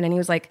brought me in and he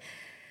was like,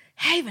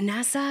 hey,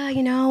 Vanessa,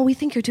 we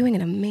think you're doing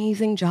an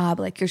amazing job.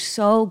 Like, you're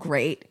so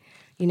great,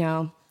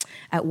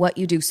 at what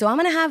you do. So I'm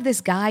going to have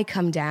this guy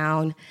come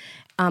down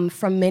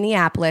from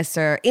Minneapolis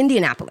or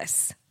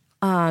Indianapolis.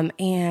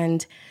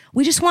 And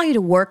we just want you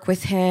to work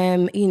with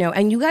him,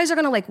 and you guys are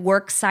going to like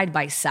work side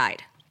by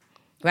side,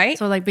 right?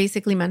 So like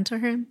basically mentor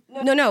him?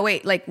 No,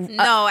 wait. Like,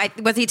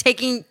 was he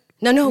taking?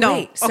 No, No,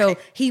 wait. So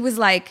okay. he was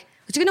like,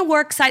 you're going to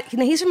work side.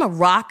 He's from a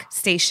rock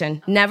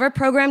station, never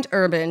programmed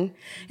urban.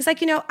 He's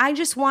like, I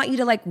just want you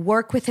to like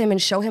work with him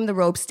and show him the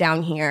ropes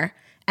down here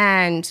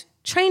and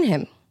train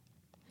him.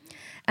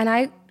 And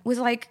I was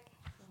like,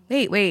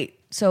 wait.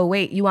 So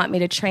you want me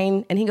to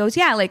train? And he goes,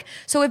 yeah, like,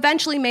 so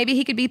eventually maybe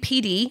he could be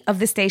PD of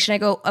the station. I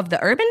go, of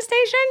the urban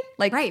station?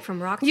 Like, Right,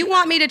 from rock You to-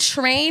 want me to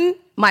train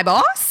my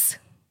boss?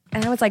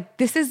 And I was like,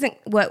 this isn't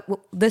what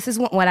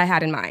I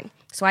had in mind.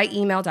 So I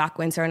emailed Doc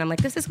Windsor and I'm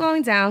like, this is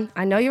going down.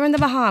 I know you're in the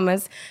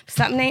Bahamas.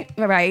 Something ain't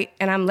right.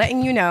 And I'm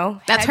letting you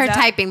know. That's her Heads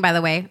up. typing, by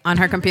the way, on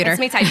her computer. That's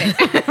me typing.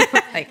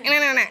 Like,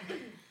 no.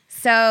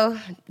 So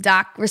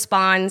Doc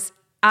responds,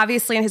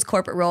 obviously in his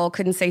corporate role,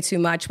 couldn't say too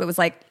much, but was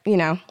like,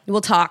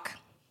 we'll talk.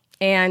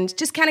 And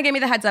just kind of gave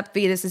me the heads up,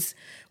 V, this is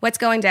what's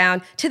going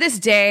down. To this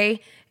day,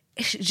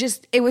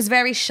 it was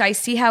very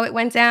shicey how it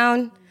went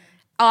down.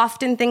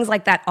 Often things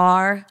like that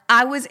are.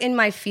 I was in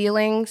my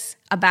feelings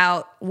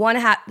about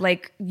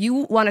you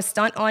want to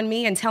stunt on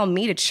me and tell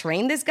me to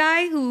train this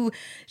guy who,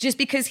 just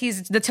because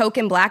he's the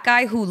token black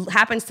guy who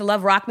happens to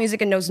love rock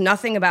music and knows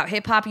nothing about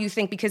hip hop, you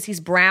think because he's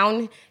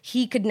brown,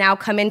 he could now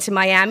come into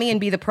Miami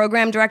and be the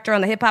program director on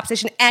the hip hop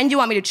station and you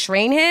want me to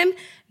train him?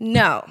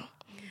 No.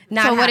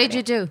 Not So what happening. did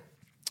you do?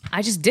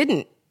 I just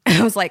didn't.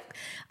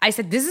 I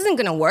said, this isn't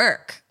going to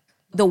work.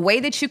 The way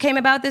that you came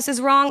about this is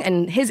wrong,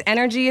 and his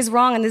energy is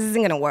wrong, and this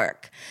isn't going to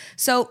work.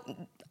 So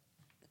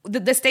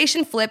the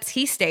station flips.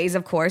 He stays,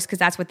 of course, because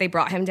that's what they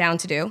brought him down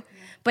to do.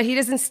 But he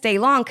doesn't stay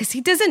long because he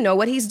doesn't know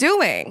what he's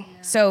doing.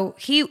 Yeah. So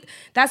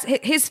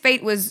his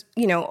fate was,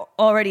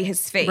 already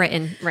his fate.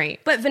 Written, right.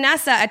 But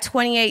Vanessa, at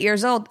 28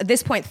 years old, at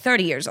this point,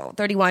 30 years old,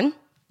 31,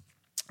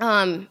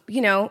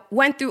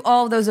 went through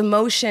all those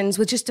emotions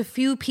with just a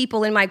few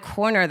people in my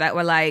corner that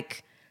were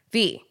like,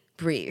 V,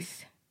 breathe.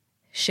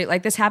 Shit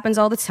like this happens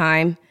all the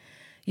time.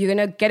 You're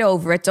going to get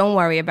over it. Don't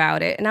worry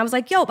about it. And I was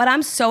like, but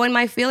I'm so in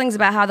my feelings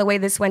about how the way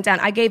this went down.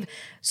 I gave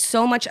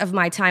so much of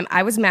my time.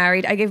 I was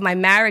married. I gave my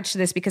marriage to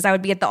this because I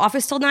would be at the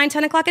office till 9,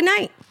 10 o'clock at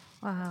night.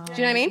 Wow. Do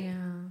you know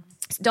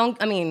what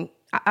I mean?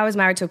 I was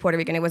married to a Puerto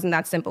Rican. It wasn't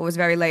that simple. It was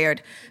very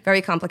layered,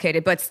 very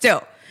complicated. But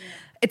still,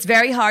 it's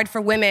very hard for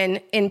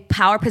women in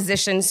power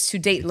positions to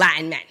date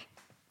Latin men.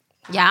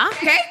 Yeah?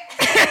 Okay?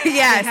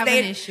 Yes. They have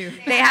an issue.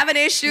 They have an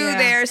issue. Yeah.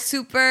 They're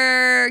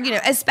super,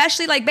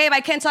 especially like, babe,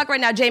 I can't talk right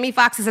now. Jamie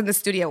Foxx is in the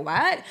studio.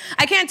 What?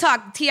 I can't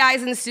talk.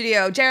 T.I.'s in the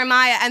studio.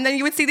 Jeremiah. And then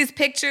you would see these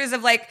pictures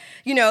of like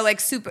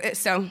super.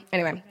 So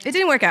anyway, it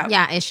didn't work out.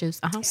 Yeah, issues.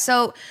 Uh-huh.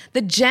 So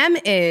the gem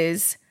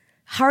is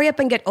hurry up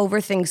and get over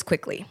things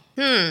quickly.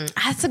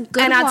 That's a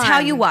good And one. I'll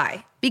tell you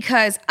why.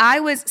 Because I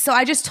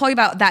just told you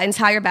about that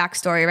entire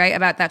backstory, right?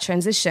 About that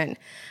transition.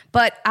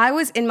 But I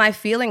was in my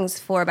feelings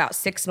for about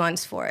 6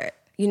 months for it.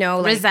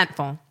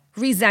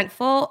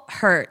 Resentful,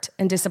 hurt,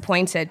 and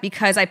disappointed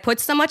because I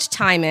put so much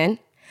time in,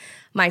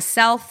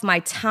 myself, my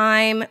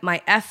time,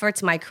 my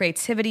efforts, my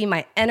creativity,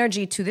 my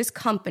energy to this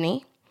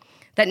company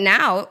that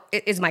now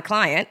is my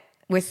client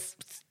with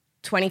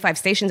 25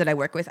 stations that I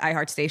work with,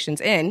 iHeart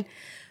stations in.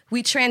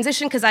 We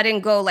transitioned because I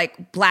didn't go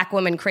like black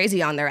woman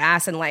crazy on their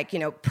ass and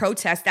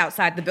protest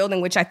outside the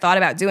building, which I thought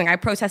about doing. I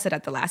protested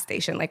at the last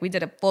station. Like we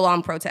did a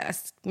full-on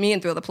protest, me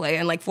and Thrill the Play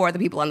and like 4 other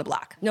people on the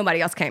block.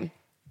 Nobody else came.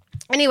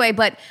 Anyway,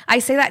 but I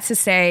say that to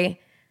say,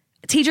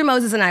 Tidra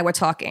Moses and I were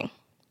talking.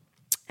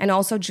 And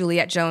also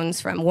Juliette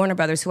Jones from Warner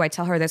Brothers, who I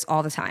tell her this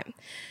all the time.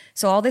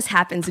 So all this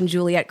happens and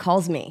Juliette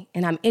calls me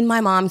and I'm in my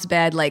mom's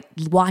bed, like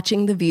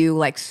watching The View,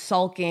 like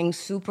sulking,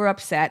 super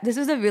upset. This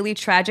is a really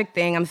tragic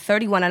thing. I'm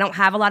 31. I don't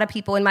have a lot of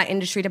people in my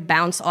industry to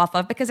bounce off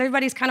of because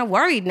everybody's kind of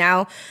worried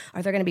now.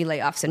 Are there going to be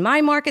layoffs in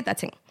my market? That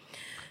thing.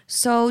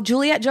 So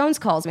Juliette Jones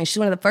calls me. She's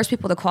one of the first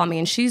people to call me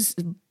and she's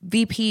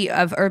VP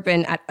of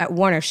Urban at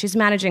Warner. She's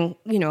managing,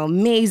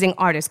 amazing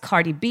artists.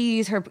 Cardi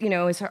B's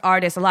is her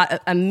artist, a lot of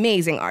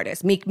amazing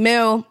artists. Meek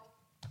Mill.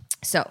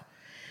 So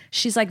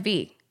she's like,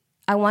 V,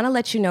 I want to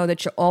let you know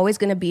that you're always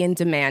going to be in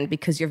demand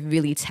because you're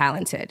really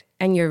talented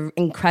and you're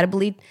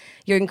incredibly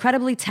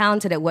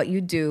talented at what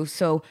you do.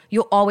 So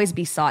you'll always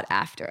be sought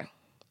after.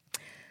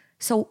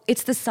 So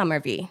it's the summer,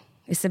 V.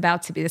 It's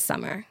about to be the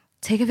summer.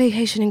 Take a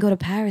vacation and go to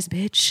Paris,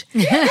 bitch.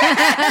 You know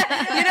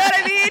what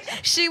I mean?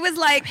 She was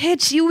like,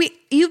 bitch,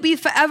 you be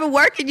forever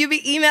working. You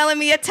be emailing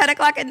me at 10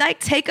 o'clock at night.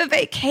 Take a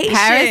vacation.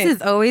 Paris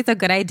is always a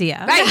good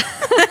idea. Right.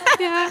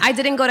 Yeah. I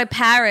didn't go to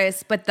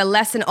Paris, but the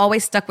lesson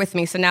always stuck with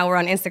me. So now we're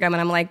on Instagram and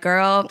I'm like,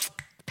 girl,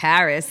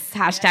 Paris,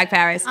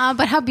 #Paris.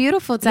 But how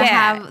beautiful to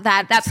have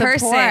that support.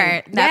 Person.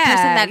 That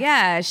person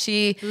that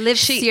she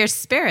lifts your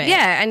spirit.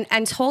 Yeah,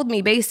 and told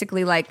me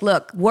basically like,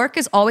 look, work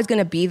is always going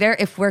to be there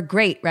if we're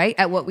great, right,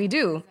 at what we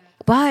do.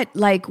 But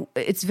like,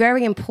 it's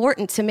very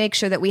important to make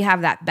sure that we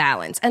have that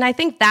balance. And I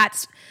think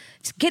that's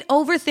get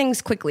over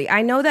things quickly.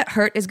 I know that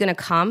hurt is going to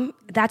come.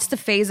 That's the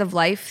phase of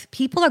life.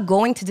 People are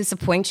going to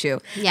disappoint you.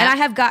 Yeah. And I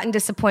have gotten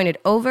disappointed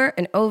over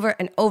and over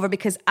and over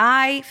because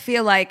I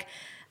feel like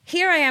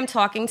here I am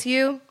talking to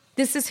you.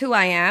 This is who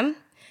I am.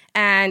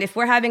 And if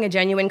we're having a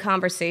genuine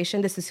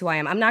conversation, this is who I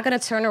am. I'm not going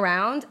to turn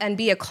around and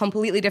be a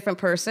completely different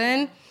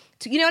person.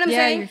 You know what I'm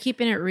saying? Yeah, you're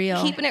keeping it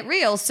real. Keeping it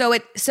real.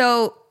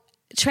 So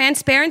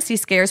transparency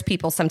scares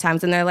people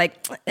sometimes. And they're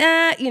like,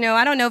 I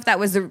don't know if that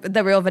was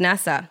the real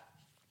Vanessa.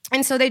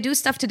 And so they do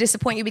stuff to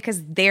disappoint you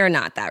because they're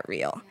not that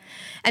real.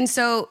 And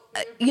so,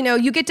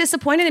 you get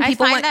disappointed in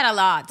people. I find that a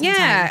lot sometimes.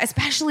 Yeah,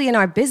 especially in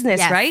our business,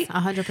 Yes, right?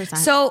 100%.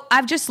 So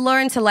I've just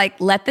learned to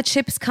let the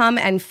chips come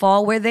and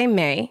fall where they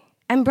may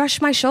and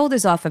brush my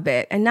shoulders off a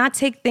bit and not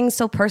take things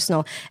so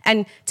personal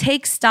and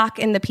take stock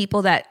in the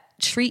people that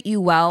treat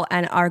you well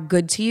and are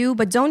good to you,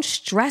 but don't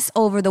stress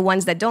over the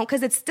ones that don't,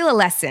 because it's still a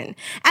lesson.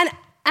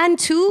 And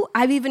two,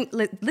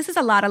 this is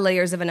a lot of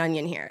layers of an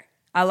onion here,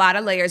 a lot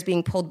of layers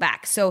being pulled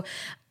back. So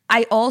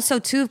I also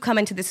too have come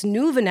into this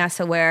new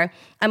Vanessa where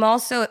I'm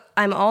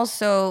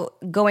also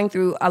going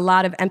through a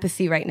lot of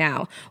empathy right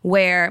now,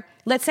 where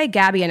let's say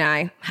Gabby and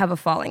I have a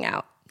falling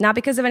out. Not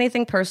because of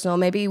anything personal.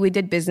 Maybe we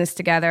did business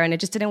together and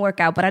it just didn't work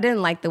out, but I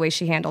didn't like the way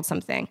she handled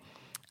something.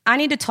 I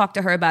need to talk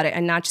to her about it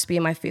and not just be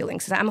in my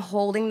feelings. I'm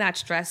holding that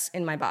stress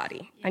in my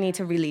body. I need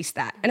to release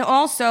that. And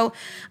also,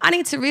 I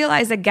need to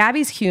realize that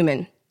Gabby's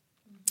human.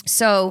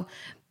 So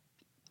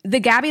the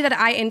Gabby that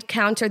I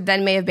encountered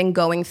then may have been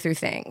going through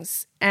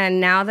things. And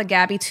now the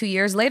Gabby 2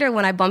 years later,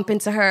 when I bump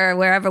into her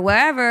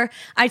wherever,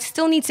 I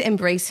still need to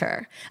embrace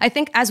her. I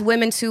think as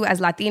women too, as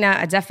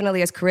Latina,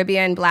 definitely as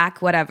Caribbean,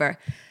 Black, whatever,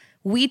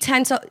 we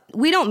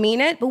don't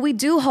mean it, but we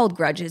do hold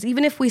grudges,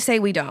 even if we say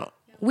we don't.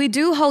 We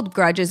do hold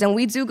grudges and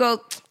we do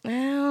go,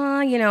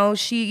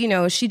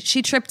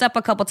 she tripped up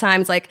a couple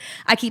times.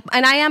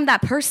 And I am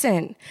that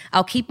person.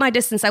 I'll keep my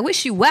distance. I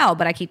wish you well,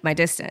 but I keep my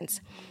distance.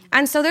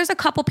 And so there's a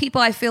couple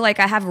people I feel like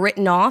I have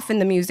written off in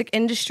the music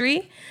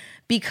industry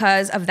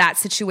because of that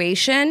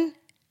situation.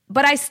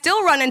 But I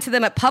still run into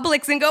them at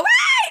Publix and go,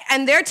 hey!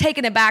 And they're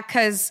taking it back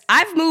because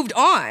I've moved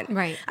on.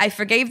 Right. I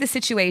forgave the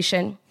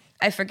situation.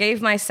 I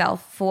forgave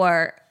myself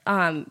for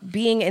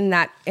being in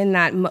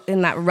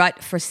that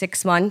rut for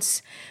 6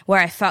 months where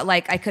I felt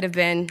like I could have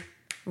been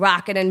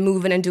rocking and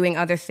moving and doing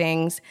other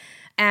things.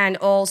 And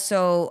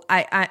also,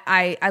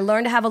 I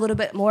learned to have a little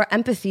bit more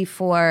empathy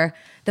for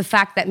the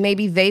fact that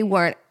maybe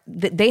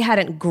they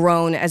hadn't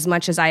grown as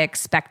much as I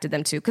expected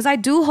them to. Because I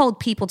do hold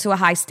people to a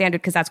high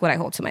standard because that's what I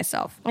hold to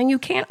myself. And you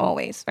can't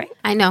always, right?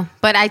 I know,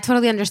 but I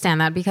totally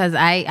understand that because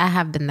I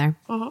have been there.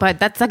 But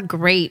that's a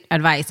great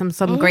advice.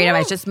 Some great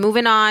advice. Just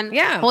moving on,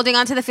 holding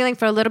on to the feeling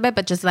for a little bit,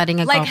 but just letting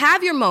it go.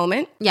 Have your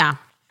moment. Yeah.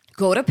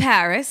 Go to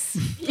Paris.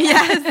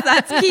 Yes,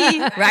 that's key.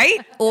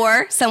 Right?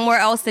 Or somewhere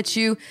else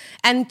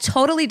and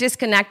totally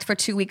disconnect for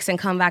 2 weeks and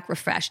come back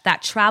refreshed.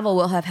 That travel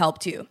will have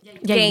helped you.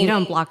 Yeah, you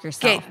don't block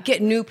yourself.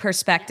 Get new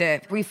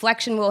perspective.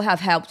 Reflection will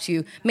have helped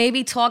you.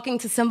 Maybe talking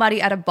to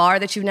somebody at a bar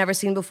that you've never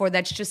seen before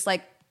that's just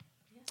like,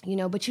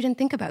 but you didn't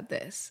think about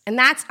this. And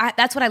that's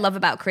what I love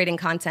about creating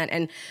content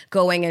and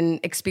going and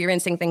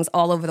experiencing things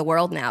all over the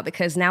world now,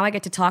 because now I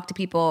get to talk to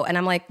people and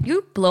I'm like,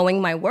 you're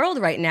blowing my world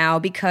right now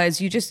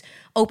because you just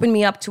opened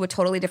me up to a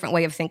totally different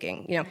way of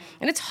thinking,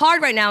 And it's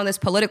hard right now in this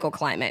political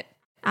climate.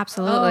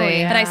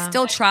 Absolutely. But I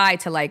still try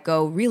to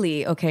go,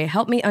 really, okay,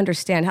 help me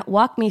understand.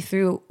 Walk me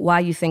through why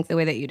you think the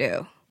way that you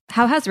do.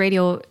 How has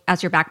radio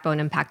as your backbone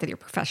impacted your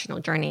professional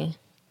journey?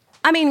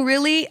 I mean,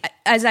 really,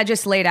 as I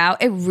just laid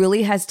out, it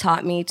really has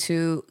taught me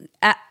to,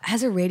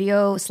 as a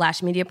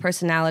radio/media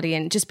personality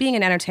and just being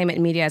in entertainment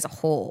and media as a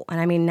whole. And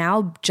I mean,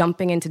 now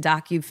jumping into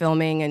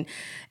docu-filming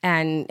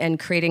and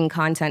creating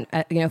content,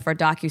 for a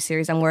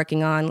docu-series I'm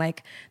working on,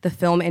 the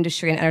film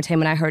industry and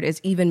entertainment, I heard, is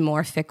even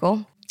more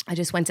fickle. I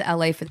just went to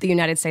LA for the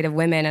United States of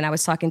Women, and I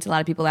was talking to a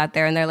lot of people out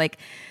there, and they're like,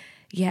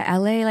 yeah,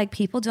 LA,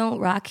 people don't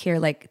rock here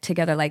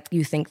together like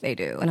you think they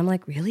do. And I'm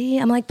like, really?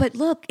 I'm like, but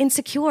look,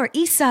 Insecure,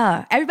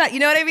 Issa, everybody, you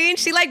know what I mean?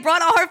 She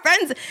brought all her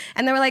friends.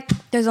 And they were like,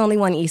 there's only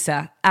one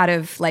Issa out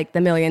of the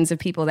millions of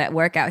people that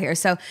work out here.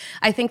 So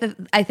I think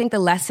the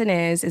lesson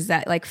is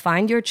that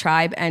find your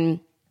tribe and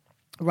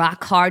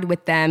rock hard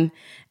with them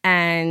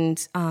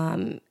and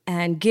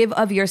give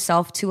of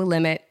yourself to a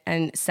limit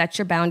and set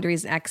your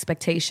boundaries and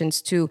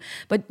expectations too.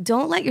 But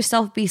don't let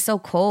yourself be so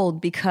cold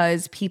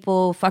because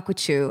people fuck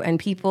with you and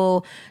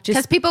people just...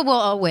 Because people will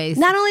always...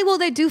 Not only will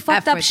they do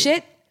fucked up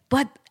shit,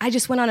 but I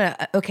just went on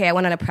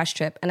a press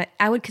trip and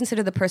I would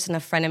consider the person a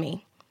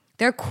frenemy.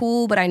 They're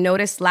cool, but I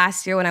noticed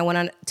last year when I went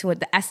on to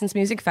the Essence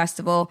Music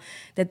Festival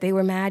that they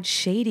were mad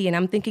shady. And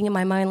I'm thinking in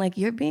my mind,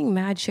 you're being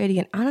mad shady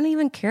and I don't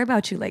even care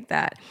about you like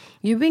that.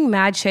 You're being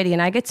mad shady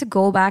and I get to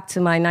go back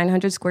to my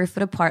 900 square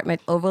foot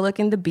apartment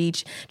overlooking the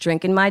beach,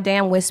 drinking my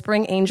damn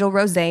Whispering Angel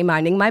Rosé,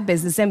 minding my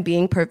business and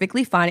being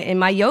perfectly fine in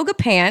my yoga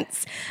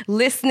pants,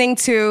 listening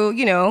to,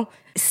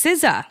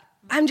 SZA.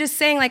 I'm just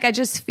saying, I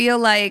just feel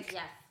like...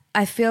 Yes.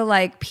 I feel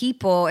like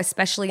people,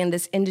 especially in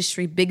this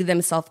industry, big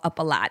themselves up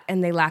a lot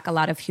and they lack a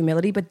lot of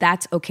humility, but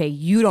that's okay.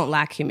 You don't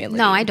lack humility.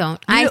 No, I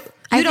don't.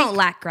 you don't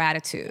lack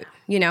gratitude,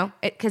 you know,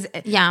 because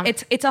Yeah.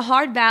 it's a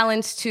hard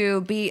balance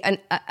to be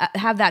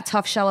have that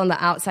tough shell on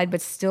the outside,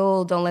 but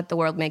still don't let the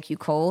world make you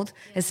cold,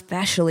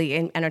 especially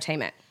in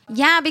entertainment.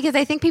 Yeah, because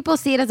I think people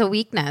see it as a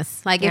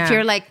weakness. Like Yeah. if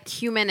you're like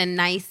human and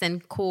nice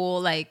and cool,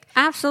 like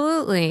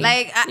Absolutely.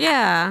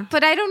 yeah.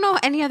 but I don't know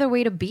any other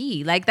way to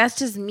be. Like that's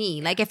just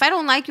me. Like if I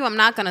don't like you, I'm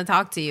not gonna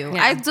talk to you.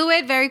 Yeah. I do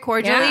it very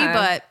cordially, Yeah.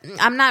 but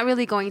I'm not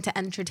really going to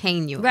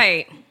entertain you.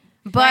 Right.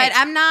 But Right.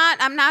 I'm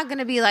not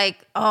gonna be like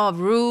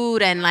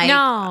rude and like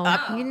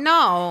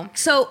No.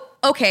 So,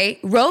 okay,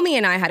 Romy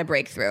and I had a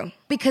breakthrough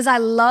because I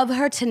love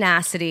her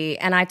tenacity.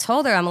 And I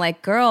told her, I'm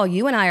like, girl,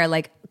 you and I are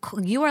like,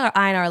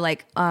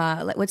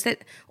 what's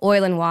it?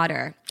 Oil and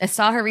water. I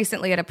saw her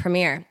recently at a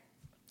premiere.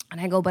 And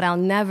I go, but I'll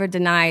never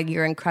deny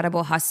your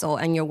incredible hustle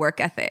and your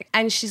work ethic.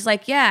 And she's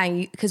like, yeah,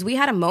 because we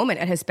had a moment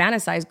at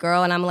Hispanicized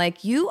Girl. And I'm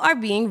like, you are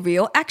being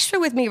real extra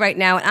with me right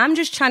now. And I'm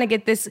just trying to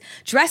get this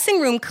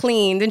dressing room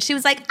cleaned. And she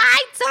was like,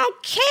 I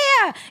don't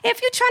care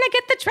if you're trying to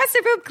get the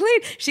dressing room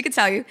cleaned. She could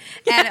tell you.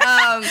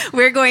 And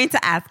we're going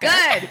to ask her.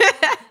 good.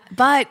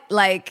 But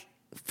like,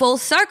 full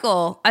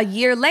circle, a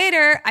year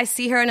later, I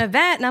see her in an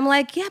event and I'm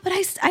like, yeah, but I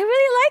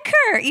really like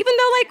her. Even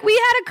though like we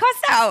had a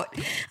cuss out,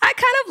 I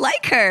kind of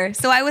like her.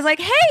 So I was like,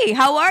 hey,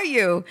 how are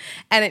you?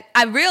 And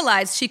I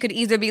realized she could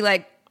either be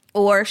like,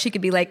 or she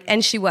could be like,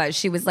 and she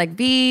was like,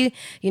 B,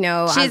 you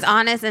know. She's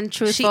honest and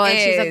truthful, and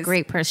she's a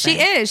great person. She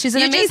is. She's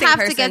an amazing person. You just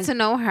have to get to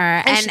know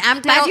her, and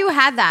I'm glad you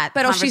had that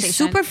But conversation. she's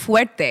super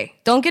fuerte.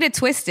 Don't get it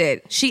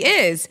twisted. She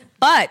is,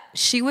 but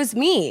she was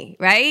me,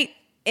 right?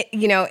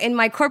 You know, in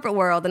my corporate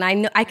world, and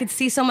I could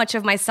see so much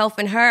of myself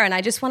in her, and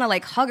I just want to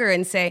like hug her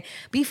and say,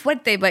 "Be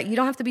fuerte," but you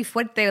don't have to be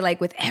fuerte like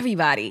with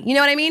everybody. You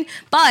know what I mean?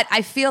 But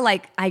I feel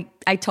like I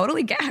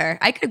totally get her.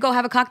 I could go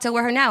have a cocktail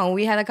with her now, and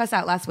we had a cuss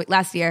out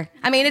last year.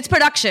 I mean, it's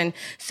production,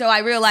 so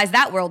I realized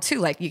that world too.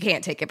 Like you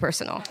can't take it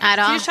personal At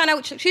all.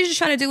 She's just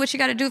trying to do what she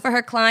got to do for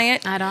her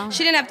client. At all.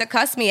 She didn't have to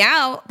cuss me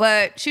out,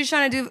 but she's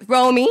trying to do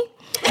Romy.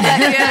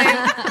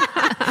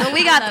 So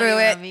we got through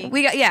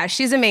it.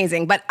 She's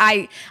amazing. But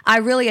I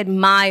really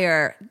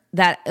admire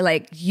that,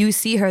 like, you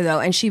see her though,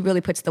 and she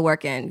really puts the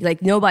work in.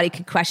 Like nobody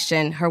can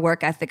question her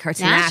work ethic, her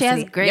tenacity. Yeah,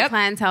 she has great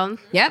clientele.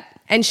 Yep.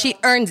 And she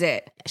earns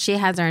it. She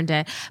has earned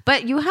it.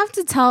 But you have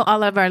to tell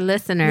all of our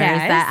listeners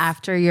Yes. that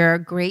after your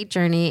great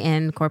journey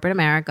in corporate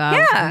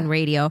America and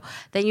radio,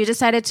 then you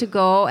decided to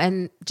go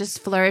and just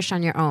flourish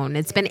on your own.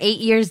 It's been 8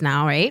 years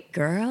now, right?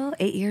 Girl,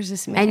 8 years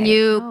this May. And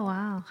you Oh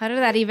wow. How did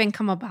that even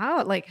come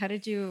about? Like how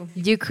did you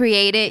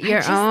created your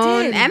just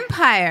own did.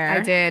 empire. I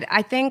did.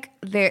 I think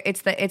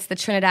it's the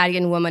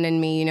Trinidadian woman in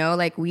me, you know?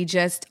 Like we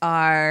just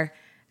are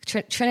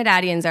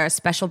Trinidadians are a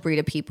special breed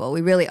of people.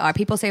 We really are.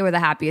 People say we're the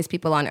happiest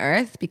people on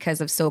earth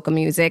because of soca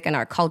music and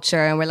our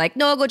culture. And we're like,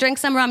 no, go drink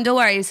some rum. Don't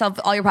worry, you solve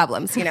all your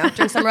problems. You know,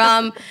 drink some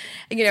rum.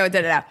 You know,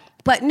 da da da.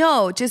 But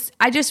no,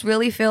 I just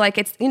really feel like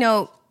it's, you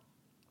know,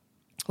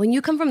 when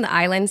you come from the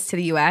islands to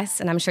the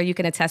U.S., and I'm sure you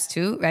can attest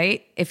to,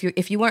 right?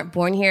 If you weren't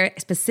born here,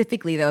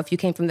 specifically though, if you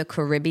came from the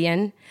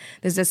Caribbean,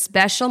 there's a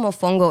special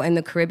mofongo in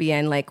the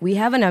Caribbean. Like we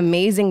have an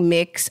amazing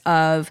mix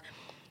of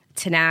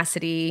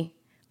tenacity,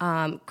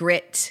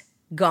 grit,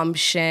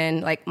 gumption.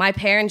 Like my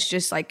parents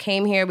just like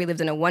came here. We lived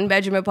in a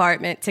 1-bedroom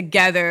apartment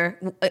together.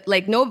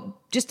 Like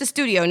just a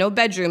studio, no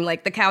bedroom.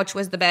 Like the couch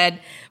was the bed.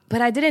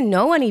 But I didn't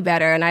know any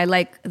better.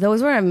 And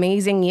those were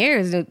amazing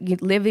years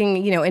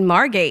living, you know, in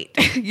Margate.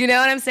 You know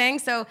what I'm saying?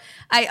 So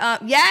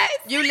yes.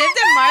 You lived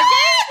in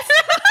Margate?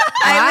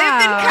 I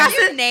lived in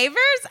Casa. Are you neighbors?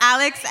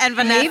 Alex and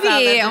Vanessa. Maybe.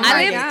 lived in Oh my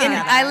Margate.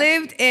 God. I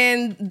lived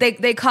in,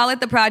 they call it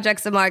the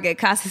projects of Margate,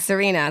 Casa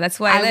Serena. That's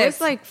where I lived. I was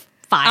like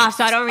 5,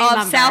 so I don't remember.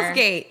 Of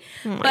Southgate.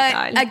 But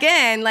God.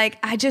 again, like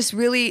I just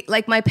really,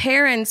 like my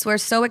parents were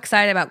so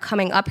excited about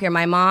coming up here.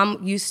 My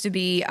mom used to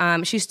be,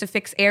 she used to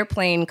fix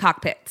airplane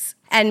cockpits.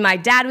 And my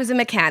dad was a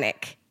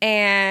mechanic.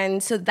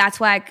 And so that's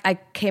why I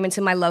came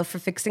into my love for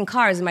fixing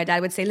cars. And my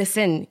dad would say,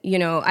 listen, you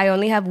know,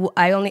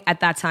 at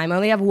that time, I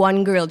only have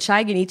one grilled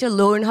child. You need to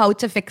learn how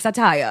to fix a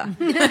tire.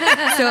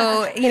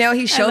 So, you know,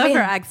 he showed me her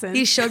accent.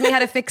 He showed me how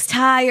to fix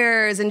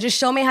tires and just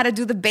show me how to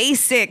do the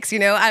basics. You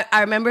know,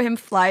 I remember him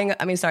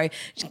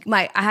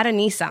I had a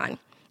Nissan.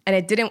 And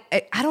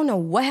I don't know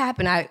what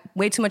happened. I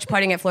way too much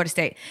partying at Florida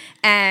State.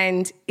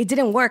 And it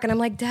didn't work. And I'm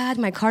like, Dad,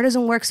 my car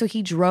doesn't work. So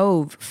he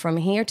drove from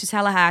here to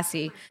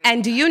Tallahassee.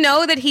 And do you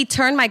know that he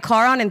turned my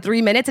car on in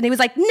 3 minutes? And he was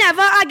like,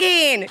 never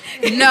again.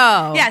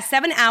 No. Yeah,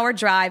 7-hour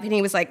drive. And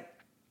he was like,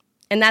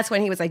 and that's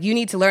when he was like, you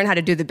need to learn how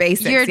to do the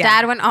basics. Your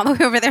dad went all the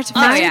way over there to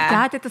My fix it.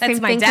 dad did the That's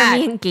same my thing dad. for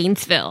me in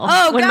Gainesville.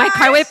 Oh, when my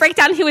car gosh. would break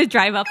down, he would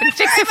drive up and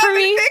fix it for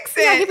me. Fix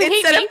it. Yeah, he would hate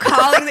Instead me. of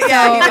calling he would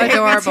hate me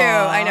adorable. too.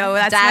 I know.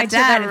 That's Dad my to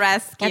dad. the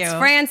rescue. That's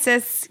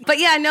Francis. But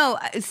yeah, no.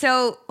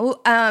 So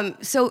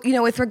you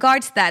know, with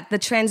regards to that, the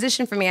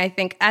transition for me, I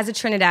think, as a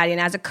Trinidadian,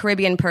 as a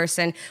Caribbean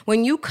person,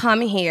 when you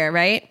come here,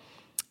 right?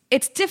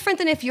 it's different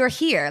than if you're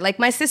here. Like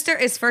my sister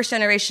is first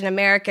generation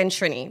American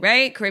Trini,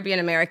 right? Caribbean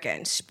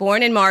American. She's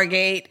born in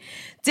Margate.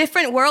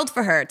 Different world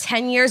for her.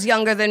 10 years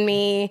younger than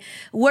me.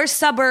 We're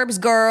suburbs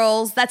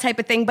girls, that type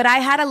of thing. But I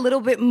had a little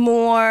bit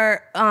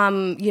more,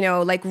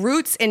 like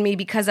roots in me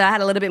because I had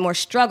a little bit more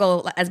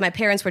struggle as my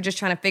parents were just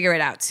trying to figure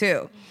it out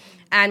too.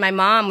 And my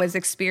mom was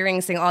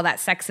experiencing all that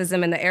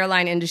sexism in the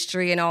airline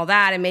industry and all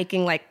that and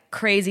making like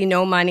crazy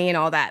no money and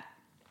all that.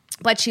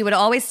 But she would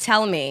always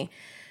tell me,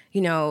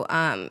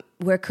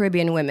 we're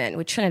Caribbean women,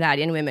 we're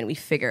Trinidadian women, we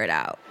figure it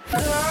out.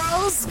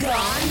 Girls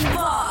Gone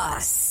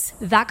Boss.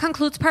 That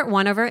concludes part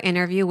 1 of our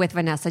interview with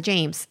Vanessa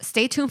James.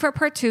 Stay tuned for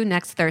part 2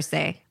 next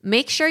Thursday.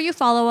 Make sure you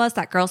follow us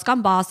at Girls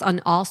Gone Boss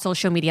on all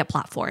social media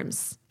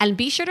platforms. And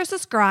be sure to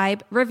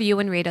subscribe, review,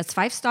 and rate us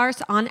 5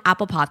 stars on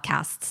Apple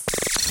Podcasts.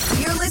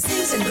 You're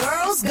listening to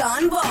Girls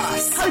Gone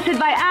Boss. Hosted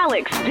by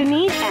Alex,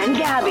 Denise, and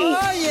Gabby.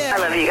 Oh, yeah. I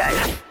love you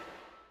guys.